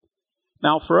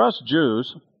 Now, for us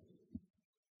Jews,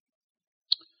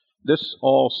 this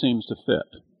all seems to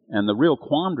fit. And the real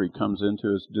quandary comes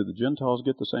into is, do the Gentiles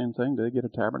get the same thing? Do they get a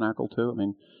tabernacle too? I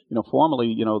mean,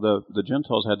 formerly, the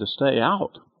Gentiles had to stay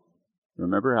out.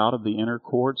 Remember, out of the inner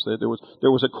courts, there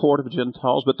was a court of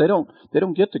Gentiles, but they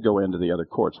don't get to go into the other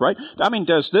courts, right? I mean,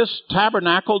 does this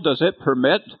tabernacle, does it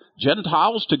permit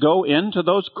Gentiles to go into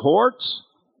those courts?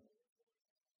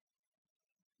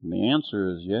 And the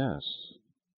answer is yes.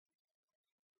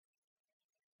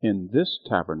 In this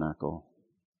tabernacle,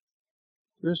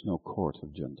 there is no court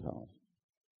of Gentiles.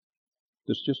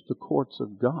 There's just the courts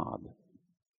of God.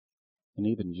 And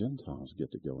even Gentiles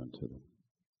get to go into them.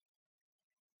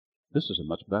 This is a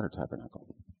much better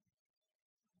tabernacle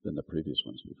than the previous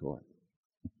ones before.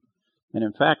 And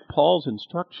in fact, Paul's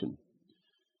instruction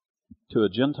to a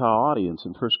Gentile audience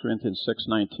in 1 Corinthians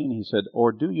 6:19, he said,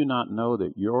 "Or do you not know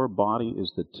that your body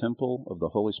is the temple of the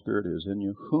Holy Spirit who is in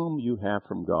you, whom you have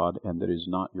from God, and that is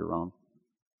not your own?"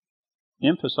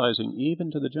 Emphasizing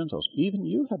even to the Gentiles, even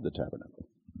you have the tabernacle.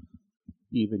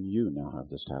 Even you now have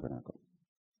this tabernacle.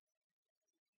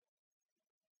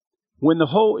 When the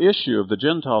whole issue of the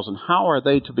Gentiles and how are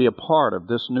they to be a part of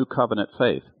this new covenant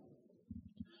faith,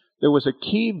 there was a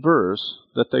key verse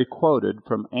that they quoted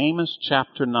from Amos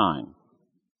chapter 9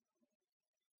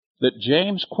 that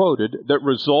James quoted that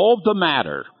resolved the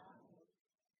matter.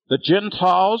 The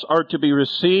Gentiles are to be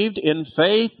received in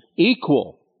faith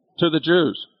equal to the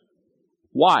Jews.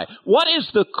 Why? What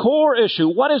is the core issue?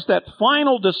 What is that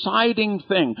final deciding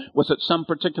thing? Was it some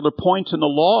particular point in the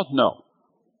law? No.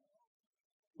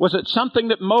 Was it something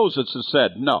that Moses had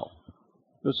said? No.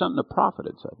 It was something the prophet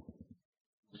had said.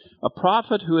 A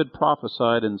prophet who had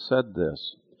prophesied and said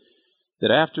this,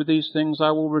 that after these things I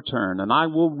will return, and I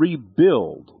will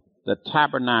rebuild the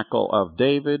tabernacle of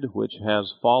David, which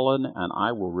has fallen, and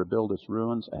I will rebuild its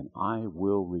ruins, and I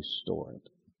will restore it.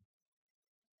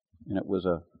 And it was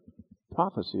a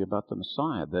prophecy about the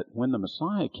Messiah, that when the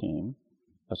Messiah came,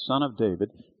 a son of David,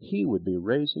 he would be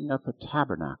raising up a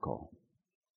tabernacle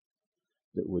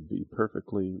that would be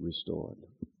perfectly restored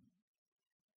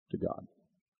to God.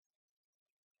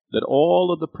 That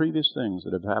all of the previous things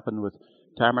that have happened with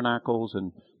tabernacles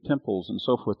and temples and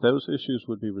so forth, those issues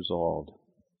would be resolved.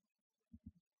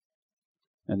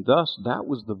 And thus, that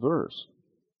was the verse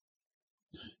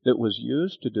that was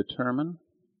used to determine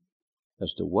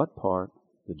as to what part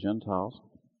the Gentiles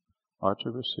are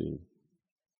to receive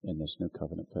in this new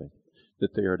covenant faith.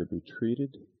 That they are to be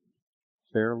treated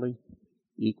fairly,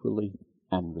 equally,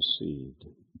 and received.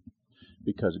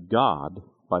 Because God,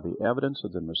 by the evidence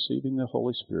of them receiving the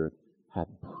Holy Spirit, had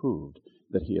proved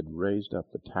that He had raised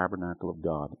up the tabernacle of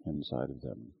God inside of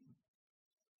them.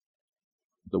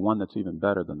 The one that's even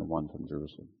better than the one from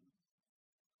Jerusalem.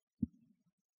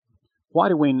 Why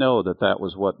do we know that that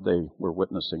was what they were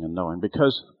witnessing and knowing?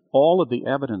 Because all of the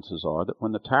evidences are that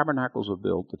when the tabernacles are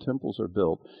built, the temples are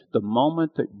built, the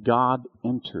moment that God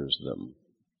enters them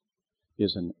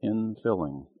is an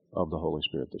infilling of the Holy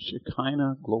Spirit. The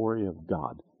Shekinah glory of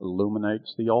God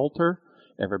illuminates the altar.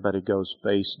 Everybody goes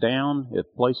face down. The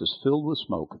place is filled with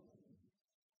smoke.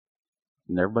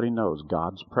 And everybody knows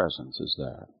God's presence is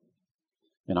there.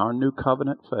 In our new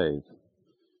covenant faith,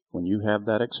 when you have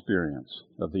that experience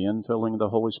of the infilling of the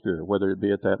Holy Spirit, whether it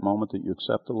be at that moment that you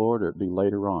accept the Lord or it be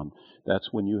later on,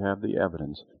 that's when you have the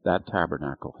evidence that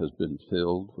tabernacle has been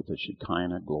filled with the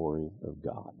Shekinah glory of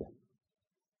God.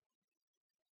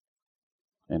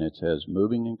 And it's as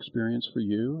moving an experience for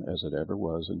you as it ever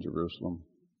was in Jerusalem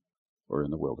or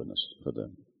in the wilderness for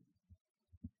them.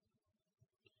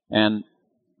 And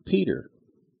Peter,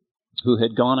 who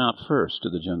had gone out first to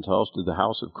the Gentiles, to the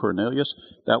house of Cornelius,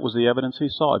 that was the evidence he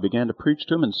saw. He began to preach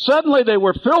to them, and suddenly they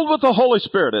were filled with the Holy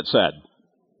Spirit, it said.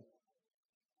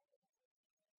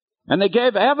 And they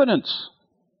gave evidence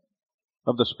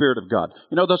of the Spirit of God.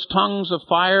 You know those tongues of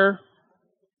fire,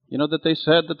 that they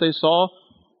said that they saw?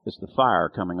 It's the fire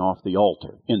coming off the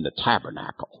altar in the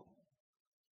tabernacle.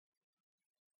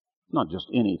 Not just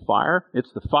any fire.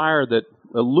 It's the fire that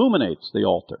illuminates the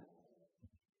altar.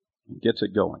 It gets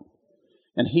it going.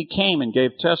 And he came and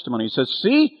gave testimony. He says,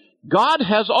 see, God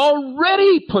has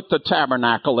already put the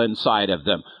tabernacle inside of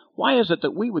them. Why is it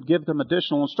that we would give them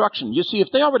additional instruction? You see, if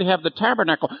they already have the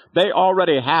tabernacle, they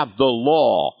already have the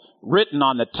law written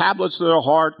on the tablets of their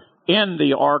heart, in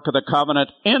the Ark of the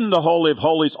Covenant, in the Holy of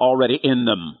Holies, already in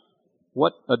them.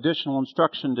 What additional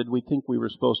instruction did we think we were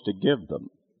supposed to give them?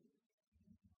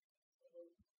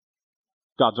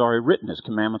 God's already written His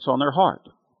commandments on their heart.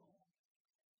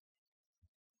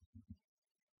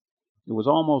 It was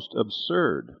almost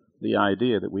absurd, the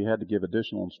idea that we had to give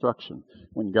additional instruction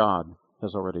when God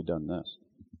has already done this.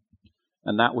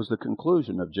 And that was the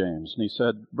conclusion of James. And he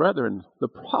said, brethren, the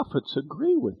prophets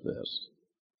agree with this.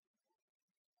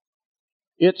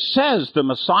 It says the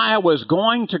Messiah was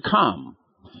going to come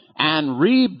and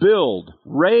rebuild,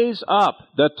 raise up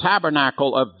the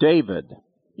tabernacle of David.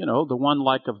 You know, the one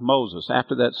like of Moses,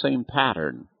 after that same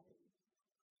pattern.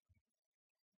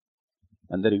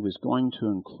 And that He was going to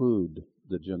include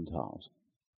the Gentiles,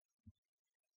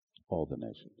 all the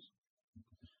nations.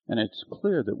 And it's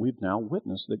clear that we've now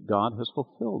witnessed that God has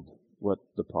fulfilled what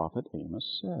the prophet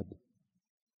Amos said.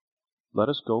 Let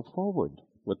us go forward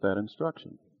with that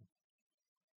instruction.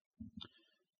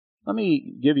 Let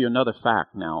me give you another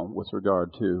fact now with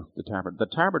regard to the tabernacle.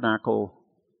 The tabernacle,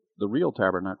 the real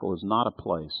tabernacle, is not a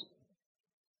place.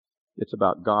 It's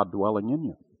about God dwelling in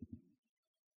you.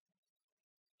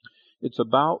 It's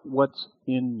about what's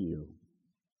in you.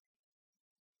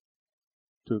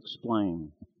 To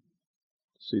explain,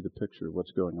 see the picture of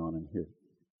what's going on in here.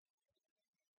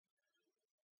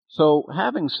 So,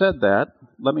 having said that,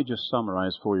 let me just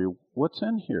summarize for you what's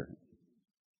in here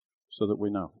so that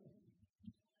we know.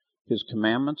 His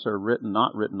commandments are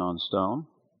not written on stone.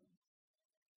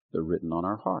 They're written on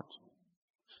our hearts.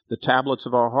 The tablets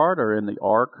of our heart are in the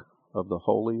Ark of the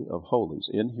Holy of Holies,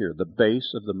 in here, the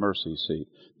base of the mercy seat,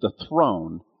 the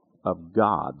throne of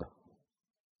God.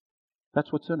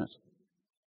 That's what's in us.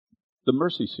 The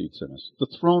mercy seat's in us.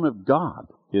 The throne of God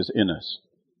is in us.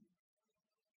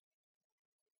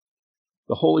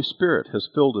 The Holy Spirit has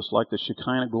filled us like the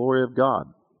Shekinah glory of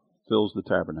God fills the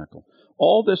tabernacle.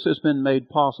 All this has been made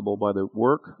possible by the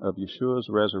work of Yeshua's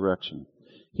resurrection.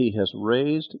 He has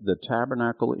raised the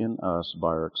tabernacle in us by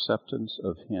our acceptance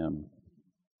of Him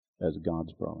as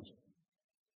God's promise.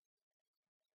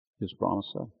 His promised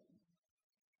Son.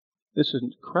 This is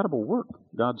incredible work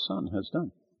God's Son has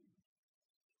done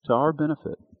to our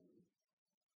benefit.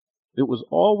 It was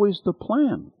always the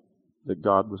plan that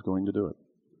God was going to do it.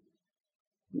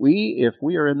 If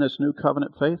we are in this new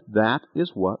covenant faith, that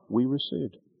is what we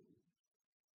received.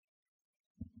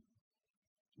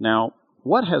 Now,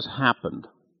 what has happened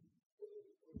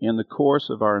in the course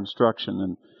of our instruction,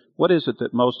 and what is it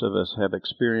that most of us have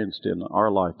experienced in our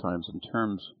lifetimes in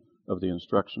terms of the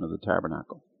instruction of the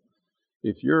tabernacle?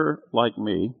 If you're like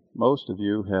me, most of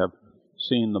you have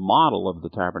seen the model of the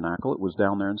tabernacle. It was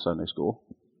down there in Sunday school.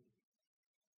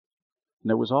 And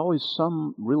there was always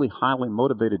some really highly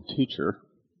motivated teacher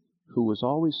who was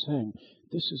always saying,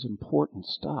 this is important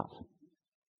stuff.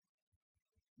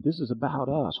 This is about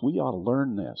us. We ought to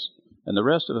learn this. And the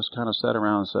rest of us kind of sat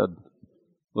around and said,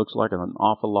 looks like an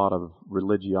awful lot of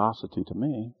religiosity to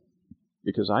me,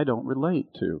 because I don't relate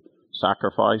to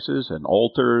sacrifices and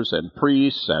altars and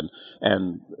priests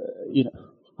and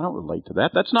I don't relate to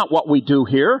that. That's not what we do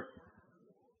here.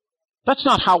 That's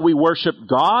not how we worship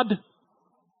God.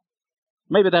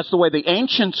 Maybe that's the way the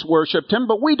ancients worshipped Him,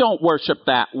 but we don't worship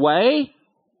that way.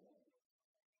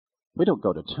 We don't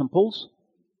go to temples.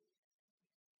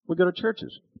 We go to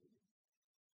churches.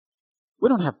 We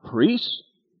don't have priests.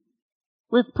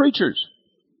 We have preachers.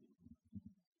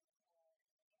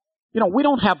 We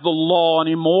don't have the law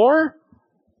anymore.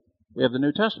 We have the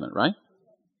New Testament, right?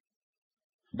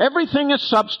 Everything is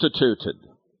substituted.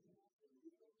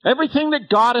 Everything that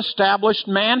God established,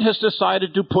 man has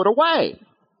decided to put away.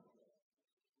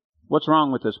 What's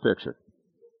wrong with this picture?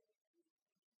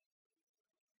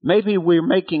 Maybe we're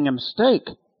making a mistake.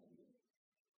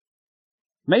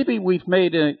 Maybe we've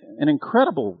made an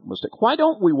incredible mistake. Why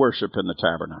don't we worship in the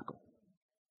tabernacle?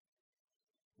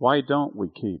 Why don't we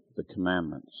keep the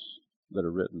commandments that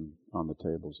are written on the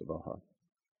tables of our heart?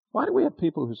 Why do we have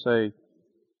people who say,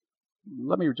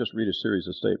 let me just read a series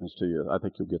of statements to you. I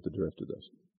think you'll get the drift of this.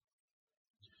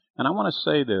 And I want to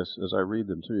say this as I read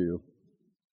them to you,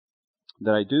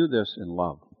 that I do this in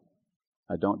love.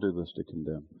 I don't do this to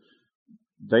condemn.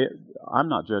 I'm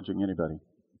not judging anybody.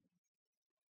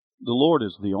 The Lord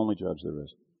is the only judge there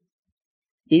is.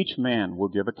 Each man will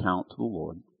give account to the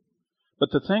Lord. But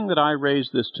the thing that I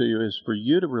raise this to you is for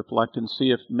you to reflect and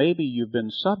see if maybe you've been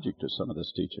subject to some of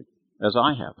this teaching, as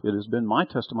I have. It has been my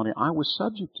testimony. I was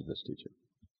subject to this teaching.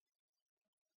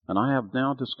 And I have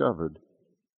now discovered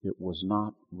it was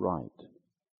not right.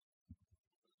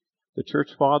 The church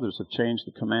fathers have changed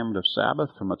the commandment of Sabbath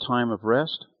from a time of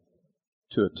rest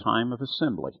to a time of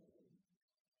assembly.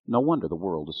 No wonder the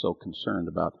world is so confused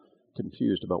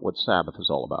about what Sabbath is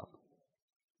all about.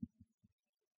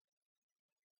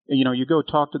 You know, you go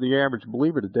talk to the average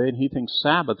believer today, and he thinks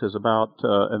Sabbath is about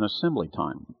an assembly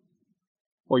time.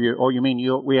 Or you mean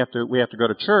we have to go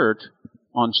to church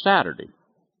on Saturday?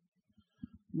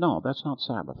 No, that's not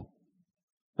Sabbath.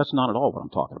 That's not at all what I'm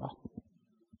talking about.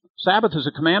 Sabbath is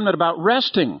a commandment about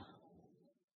resting.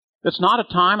 It's not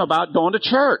a time about going to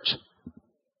church.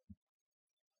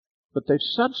 But they've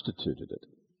substituted it,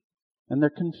 and they're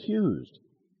confused.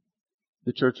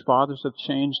 The church fathers have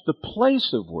changed the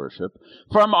place of worship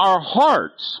from our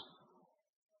hearts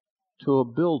to a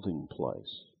building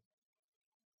place.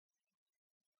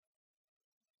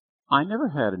 I never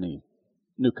had any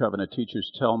New Covenant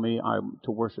teachers tell me I'm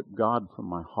to worship God from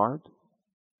my heart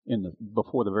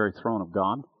before the very throne of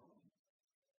God.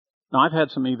 Now, I've had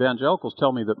some evangelicals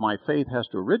tell me that my faith has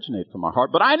to originate from my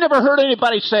heart, but I never heard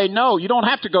anybody say, no, you don't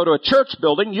have to go to a church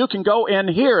building. You can go in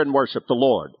here and worship the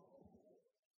Lord.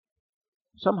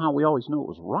 Somehow we always knew it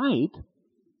was right,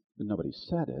 but nobody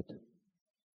said it.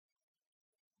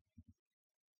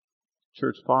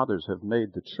 Church fathers have made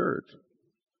the church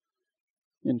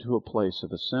into a place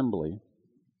of assembly,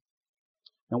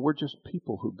 and we're just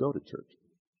people who go to church.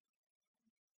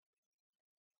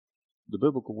 The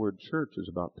biblical word church is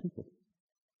about people.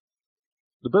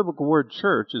 The biblical word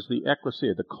church is the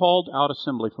ecclesia, the called out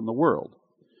assembly from the world.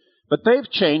 But they've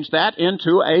changed that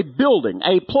into a building,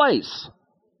 a place.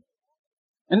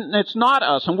 And it's not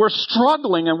us, and we're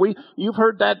struggling, and you've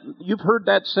heard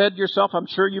that said yourself. I'm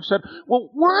sure you've said, well,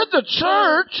 we're the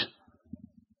church.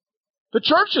 The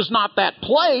church is not that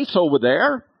place over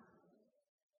there.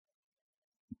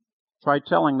 Try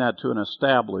telling that to an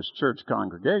established church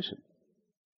congregation.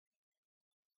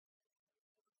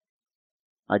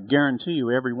 I guarantee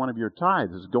you every one of your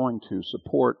tithes is going to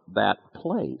support that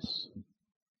place.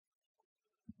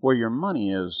 Where your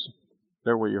money is,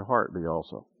 there will your heart be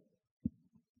also.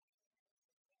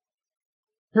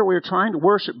 Here we are trying to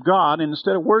worship God, and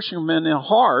instead of worshiping Him in our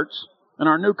hearts and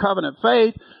our new covenant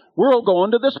faith, we're all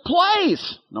going to this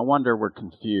place. No wonder we're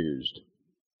confused.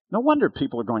 No wonder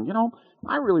people are going,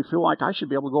 I really feel like I should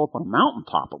be able to go up on a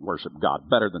mountaintop and worship God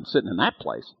better than sitting in that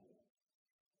place.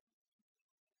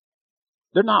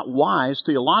 They're not wise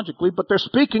theologically, but they're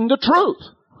speaking the truth.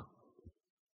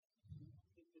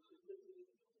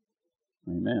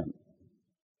 Amen.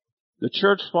 The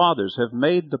church fathers have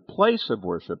made the place of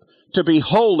worship to be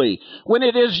holy when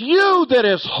it is you that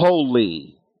is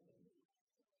holy.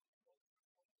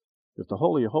 If the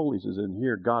Holy of Holies is in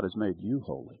here, God has made you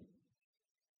holy.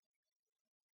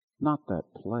 Not that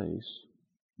place.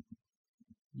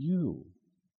 You.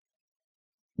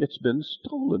 It's been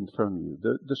stolen from you.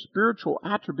 The spiritual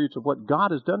attributes of what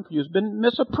God has done for you has been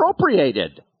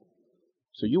misappropriated.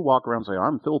 So you walk around and say,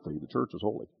 I'm filthy, the church is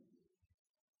holy.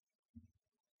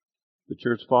 The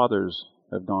church fathers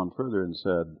have gone further and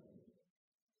said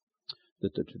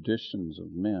that the traditions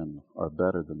of men are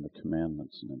better than the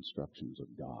commandments and instructions of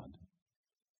God.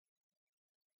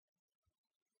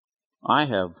 I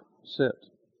have sit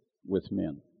with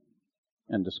men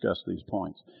and discussed these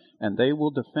points, and they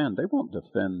won't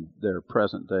defend their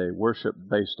present day worship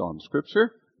based on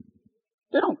Scripture.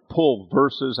 They don't pull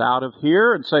verses out of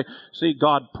here and say, see,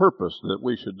 God purposed that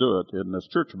we should do it in this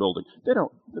church building. They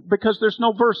don't, because there's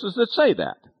no verses that say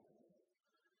that.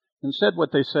 Instead,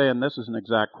 what they say, and this is an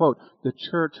exact quote, the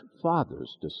church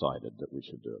fathers decided that we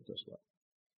should do it this way.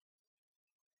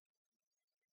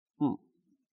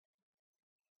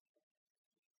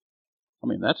 I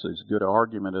mean, that's as good an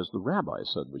argument as the rabbi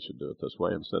said we should do it this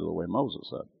way instead of the way Moses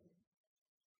said.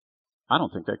 I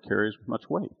don't think that carries much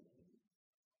weight.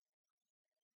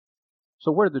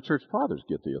 So where did the church fathers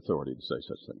get the authority to say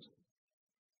such things?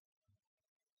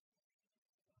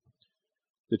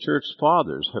 The church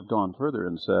fathers have gone further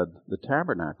and said the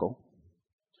tabernacle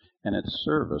and its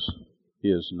service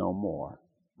is no more.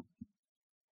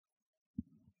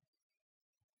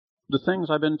 The things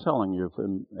I've been telling you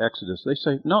in Exodus, they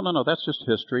say, no, that's just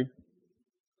history.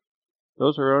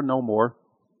 Those are no more.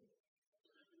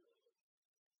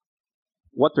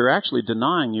 What they're actually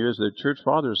denying you is that church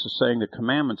fathers are saying the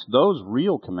commandments, those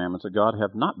real commandments of God,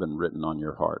 have not been written on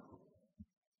your heart.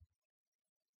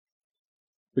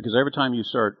 Because every time you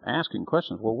start asking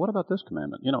questions, well, what about this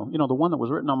commandment? You know, the one that was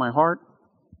written on my heart?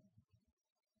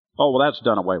 Oh, well, that's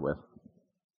done away with.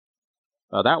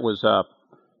 That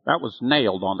was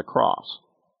nailed on the cross.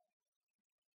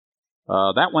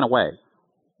 That went away.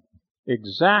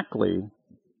 Exactly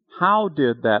how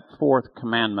did that fourth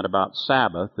commandment about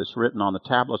Sabbath that's written on the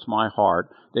tablets of my heart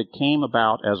that came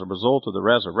about as a result of the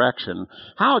resurrection,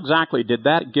 how exactly did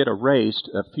that get erased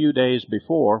a few days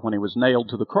before when he was nailed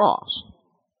to the cross?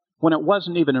 When it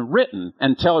wasn't even written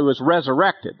until he was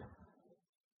resurrected.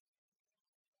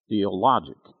 The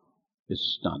illogic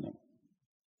is stunning.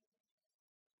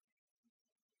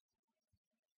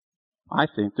 I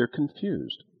think they're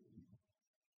confused.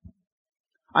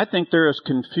 I think they're as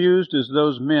confused as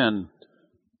those men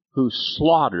who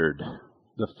slaughtered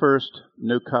the first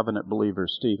New Covenant believer,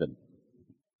 Stephen.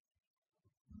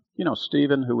 You know,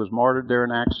 Stephen, who was martyred there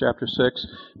in Acts chapter 6,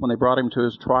 when they brought him to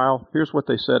his trial, here's what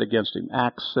they said against him.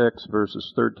 Acts 6,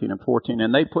 verses 13 and 14.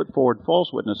 And they put forward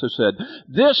false witnesses, said,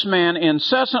 "This man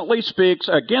incessantly speaks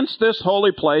against this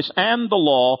holy place and the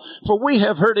law, for we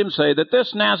have heard him say that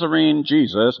this Nazarene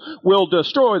Jesus will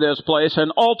destroy this place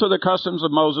and alter the customs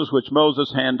of Moses, which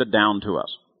Moses handed down to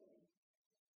us."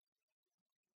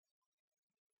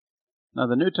 Now,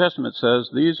 the New Testament says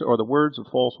these are the words of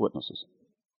false witnesses.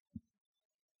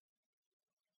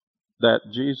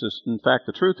 That Jesus, in fact,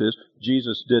 the truth is,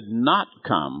 Jesus did not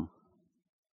come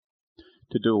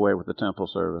to do away with the temple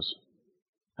service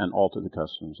and alter the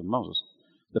customs of Moses.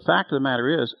 The fact of the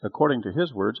matter is, according to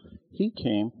his words, he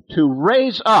came to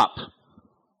raise up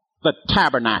the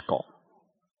tabernacle,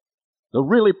 the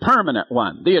really permanent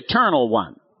one, the eternal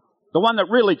one, the one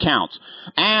that really counts,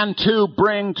 and to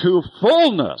bring to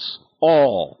fullness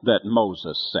all that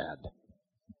Moses said.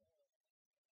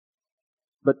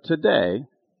 But today,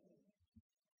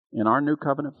 in our New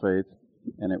Covenant faith,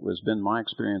 and it has been my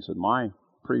experience in my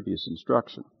previous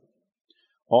instruction,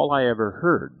 all I ever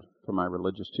heard from my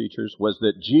religious teachers was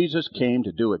that Jesus came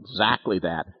to do exactly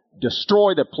that.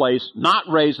 Destroy the place, not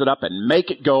raise it up and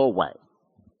make it go away.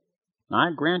 Now,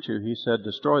 I grant you, he said,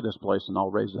 destroy this place and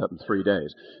I'll raise it up in 3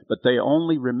 days. But they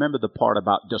only remember the part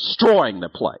about destroying the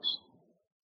place.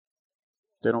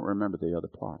 They don't remember the other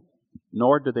part.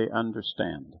 Nor do they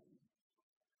understand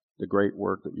the great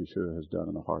work that Yeshua has done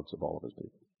in the hearts of all of his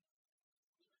people.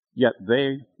 Yet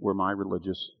they were my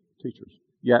religious teachers.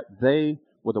 Yet they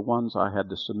were the ones I had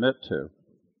to submit to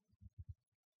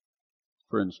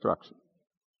for instruction.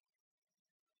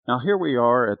 Now here we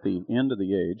are at the end of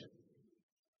the age,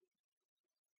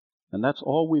 and that's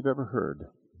all we've ever heard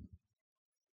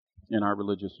in our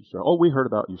religious instruction. Oh, we heard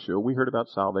about Yeshua, we heard about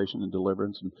salvation and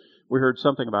deliverance, and we heard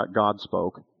something about God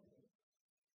spoke.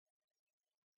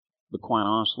 But quite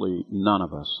honestly, none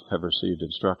of us have received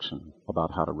instruction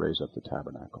about how to raise up the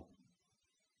tabernacle.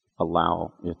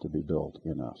 Allow it to be built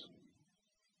in us,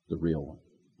 the real one.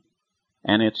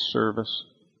 And its service,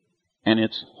 and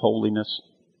its holiness,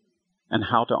 and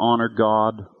how to honor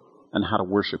God, and how to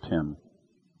worship Him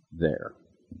there.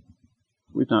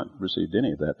 We've not received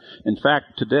any of that. In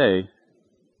fact, today,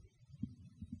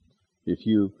 if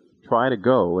you try to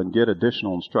go and get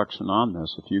additional instruction on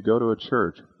this, if you go to a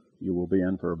church, you will be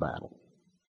in for a battle.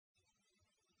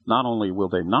 Not only will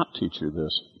they not teach you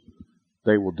this,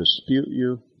 they will dispute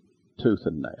you tooth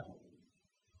and nail.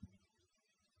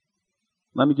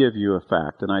 Let me give you a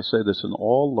fact, and I say this in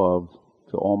all love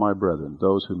to all my brethren,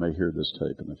 those who may hear this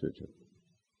tape in the future.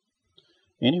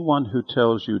 Anyone who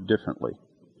tells you differently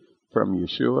from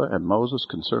Yeshua and Moses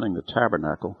concerning the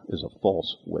tabernacle is a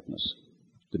false witness.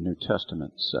 The New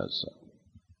Testament says so.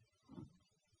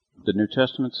 The New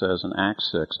Testament says in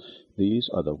Acts 6, these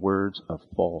are the words of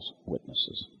false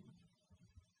witnesses.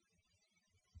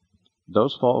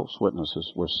 Those false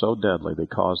witnesses were so deadly they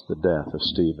caused the death of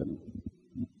Stephen.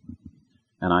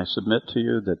 And I submit to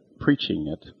you that preaching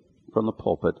it from the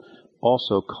pulpit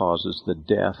also causes the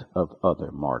death of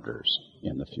other martyrs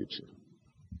in the future.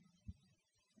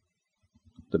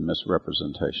 The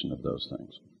misrepresentation of those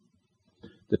things.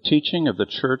 The teaching of the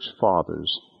church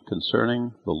fathers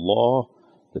concerning the law,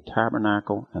 the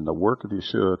tabernacle, and the work of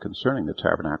Yeshua concerning the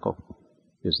tabernacle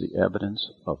is the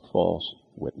evidence of false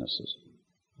witnesses.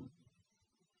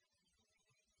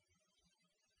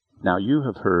 Now you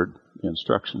have heard the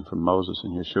instruction from Moses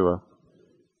and Yeshua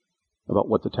about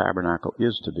what the tabernacle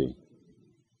is to be.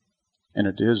 And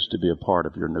it is to be a part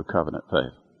of your new covenant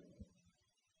faith.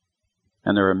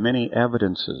 And there are many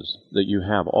evidences that you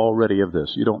have already of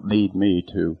this. You don't need me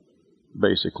to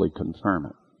basically confirm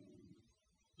it.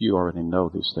 You already know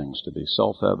these things to be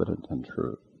self-evident and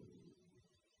true.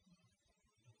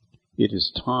 It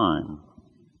is time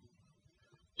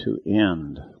to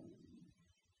end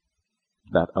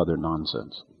that other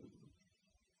nonsense.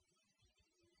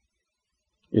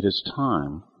 It is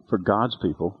time for God's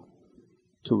people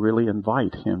to really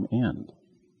invite Him in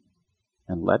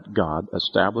and let God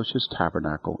establish His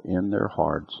tabernacle in their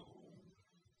hearts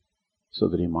so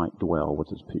that He might dwell with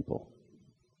His people.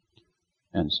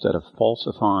 Instead of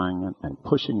falsifying it and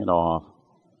pushing it off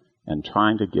and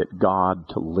trying to get God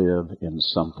to live in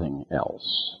something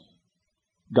else.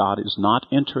 God is not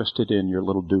interested in your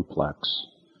little duplex,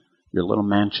 your little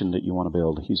mansion that you want to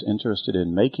build. He's interested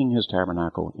in making His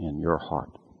tabernacle in your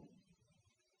heart.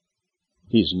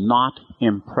 He's not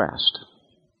impressed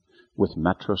with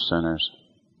metro centers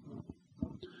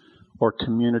or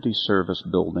community service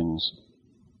buildings.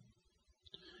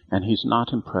 And He's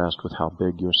not impressed with how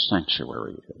big your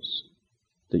sanctuary is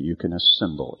that you can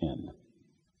assemble in.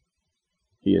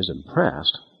 He is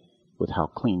impressed with how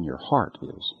clean your heart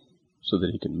is so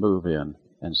that He can move in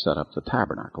and set up the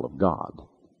tabernacle of God.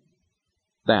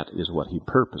 That is what He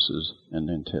purposes and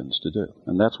intends to do.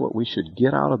 And that's what we should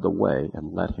get out of the way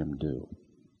and let Him do.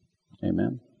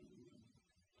 Amen?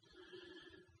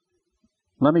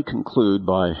 Let me conclude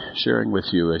by sharing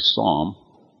with you a psalm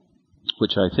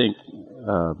which I think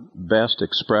best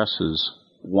expresses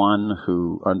one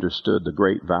who understood the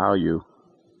great value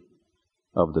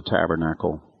of the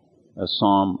tabernacle. A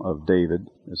psalm of David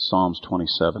is Psalms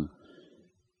 27.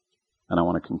 And I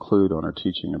want to conclude on our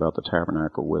teaching about the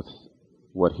tabernacle with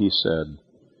what he said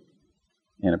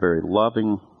in a very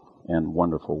loving and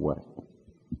wonderful way.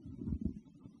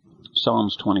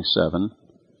 Psalms 27,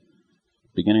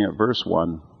 beginning at verse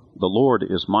 1, "The Lord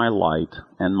is my light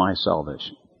and my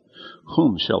salvation.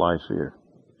 Whom shall I fear?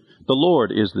 The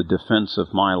Lord is the defense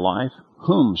of my life.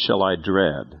 Whom shall I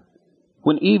dread?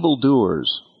 When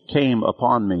evildoers came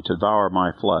upon me to devour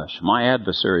my flesh, my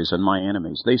adversaries and my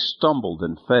enemies, they stumbled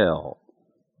and fell.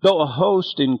 Though a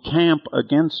host encamp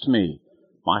against me,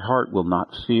 my heart will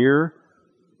not fear.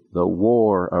 Though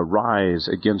war arise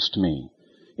against me,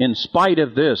 in spite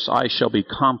of this I shall be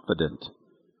confident.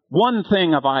 One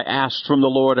thing have I asked from the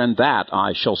Lord, and that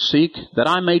I shall seek, that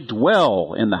I may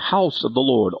dwell in the house of the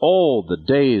Lord all the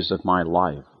days of my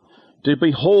life, to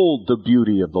behold the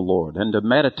beauty of the Lord, and to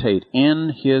meditate in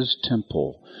His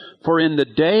temple. For in the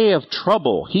day of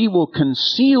trouble He will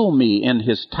conceal me in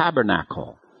His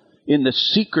tabernacle. In the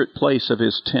secret place of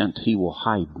His tent He will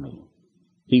hide me.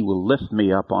 He will lift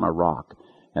me up on a rock.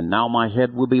 And now my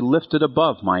head will be lifted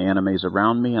above my enemies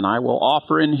around me, and I will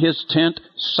offer in His tent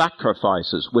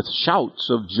sacrifices with shouts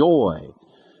of joy.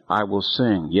 I will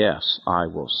sing, yes, I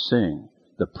will sing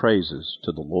the praises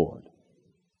to the Lord."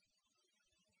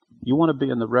 You want to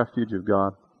be in the refuge of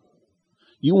God?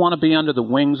 You want to be under the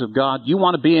wings of God? You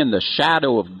want to be in the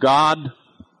shadow of God?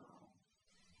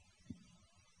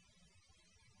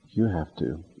 You have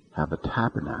to have a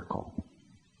tabernacle.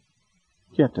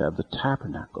 You have to have the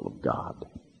tabernacle of God.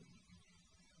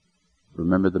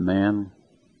 Remember the man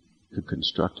who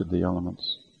constructed the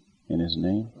elements in His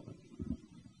name?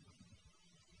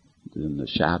 In the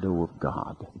shadow of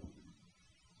God.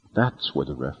 That's where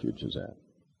the refuge is at.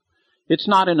 It's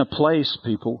not in a place,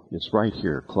 people. It's right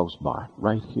here, close by.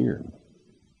 Right here.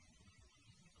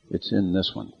 It's in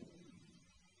this one.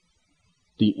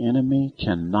 The enemy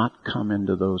cannot come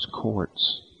into those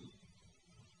courts.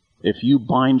 If you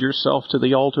bind yourself to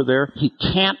the altar there, he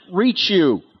can't reach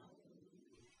you.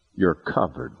 You're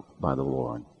covered by the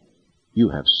Lord. You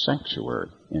have sanctuary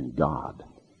in God.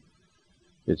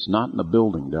 It's not in the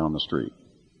building down the street.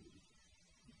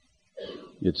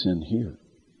 It's in here.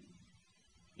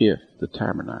 If the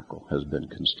tabernacle has been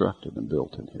constructed and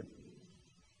built in here.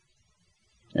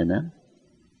 Amen?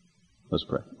 Let's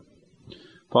pray.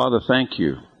 Father, thank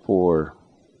You for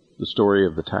the story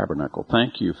of the tabernacle.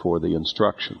 Thank You for the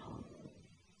instruction,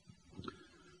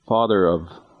 Father, of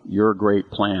Your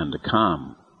great plan to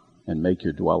come and make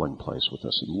Your dwelling place with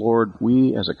us. And Lord,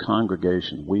 we as a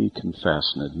congregation, we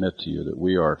confess and admit to You that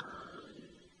we are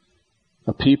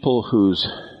a people whose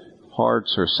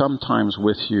hearts are sometimes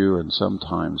with You and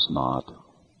sometimes not,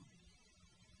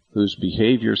 whose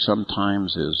behavior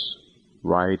sometimes is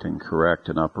right and correct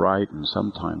and upright and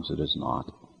sometimes it is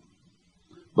not.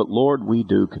 But Lord, we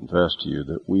do confess to You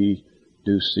that we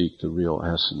do seek the real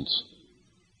essence,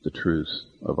 the truth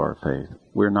of our faith.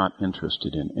 We're not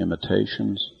interested in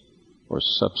imitations or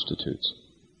substitutes.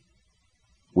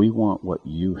 We want what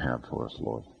You have for us,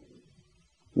 Lord.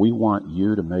 We want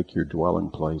You to make Your dwelling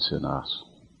place in us.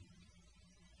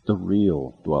 The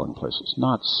real dwelling places,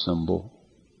 not symbol,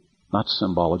 not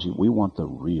symbology. We want the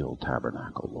real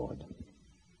tabernacle, Lord.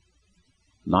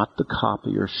 Not the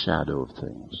copy or shadow of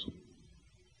things,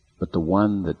 but the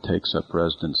one that takes up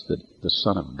residence that the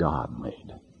Son of God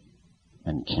made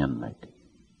and can make.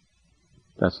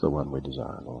 That's the one we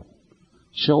desire, Lord.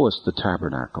 Show us the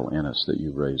tabernacle in us that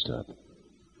You've raised up.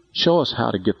 Show us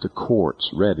how to get the courts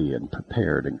ready and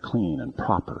prepared and clean and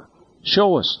proper.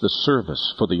 Show us the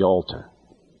service for the altar.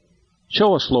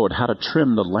 Show us, Lord, how to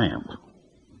trim the lamp,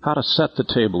 how to set the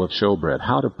table of showbread,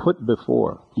 how to put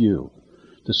before you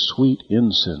the sweet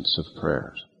incense of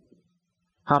prayers,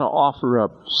 how to offer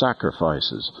up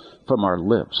sacrifices from our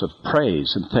lips of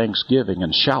praise and thanksgiving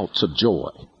and shouts of joy.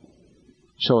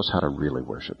 Show us how to really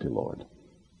worship you, Lord,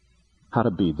 how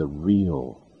to be the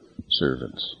real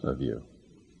servants of you.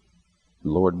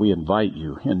 Lord, we invite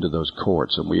you into those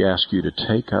courts, and we ask you to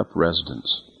take up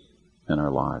residence in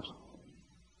our lives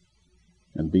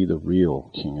and be the real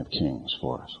King of Kings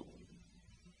for us.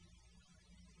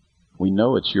 We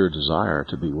know it's your desire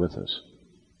to be with us.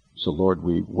 So, Lord,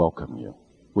 we welcome you.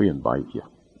 We invite you.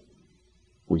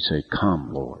 We say,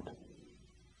 come, Lord.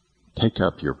 Take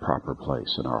up your proper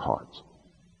place in our hearts.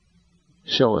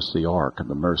 Show us the ark and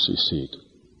the mercy seat.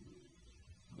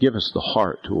 Give us the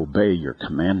heart to obey your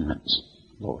commandments,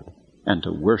 Lord, and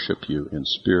to worship you in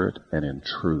spirit and in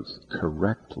truth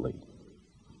correctly.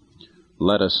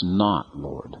 Let us not,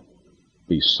 Lord,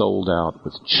 be sold out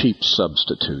with cheap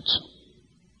substitutes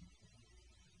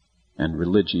and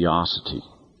religiosity.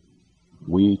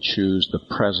 We choose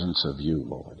the presence of you,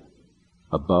 Lord,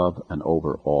 above and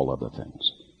over all other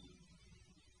things.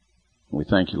 We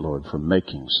thank you, Lord, for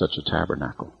making such a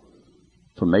tabernacle,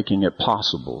 for making it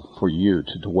possible for you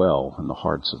to dwell in the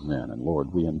hearts of men. And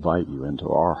Lord, we invite you into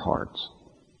our hearts.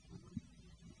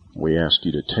 We ask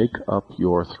you to take up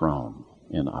your throne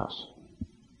in us.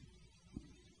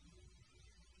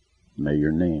 May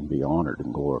your name be honored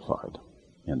and glorified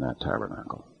in that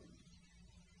tabernacle.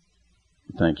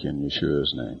 Thank you in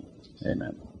Yeshua's name.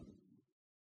 Amen.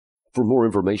 For more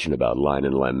information about Lion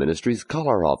and Lamb Ministries, call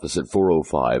our office at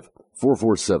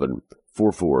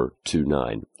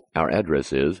 405-447-4429. Our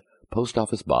address is Post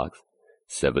Office Box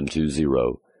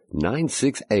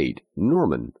 720-968,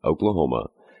 Norman, Oklahoma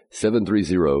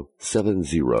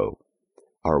 73070.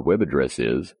 Our web address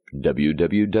is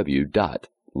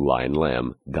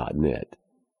www.lionlamb.net.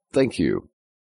 Thank you.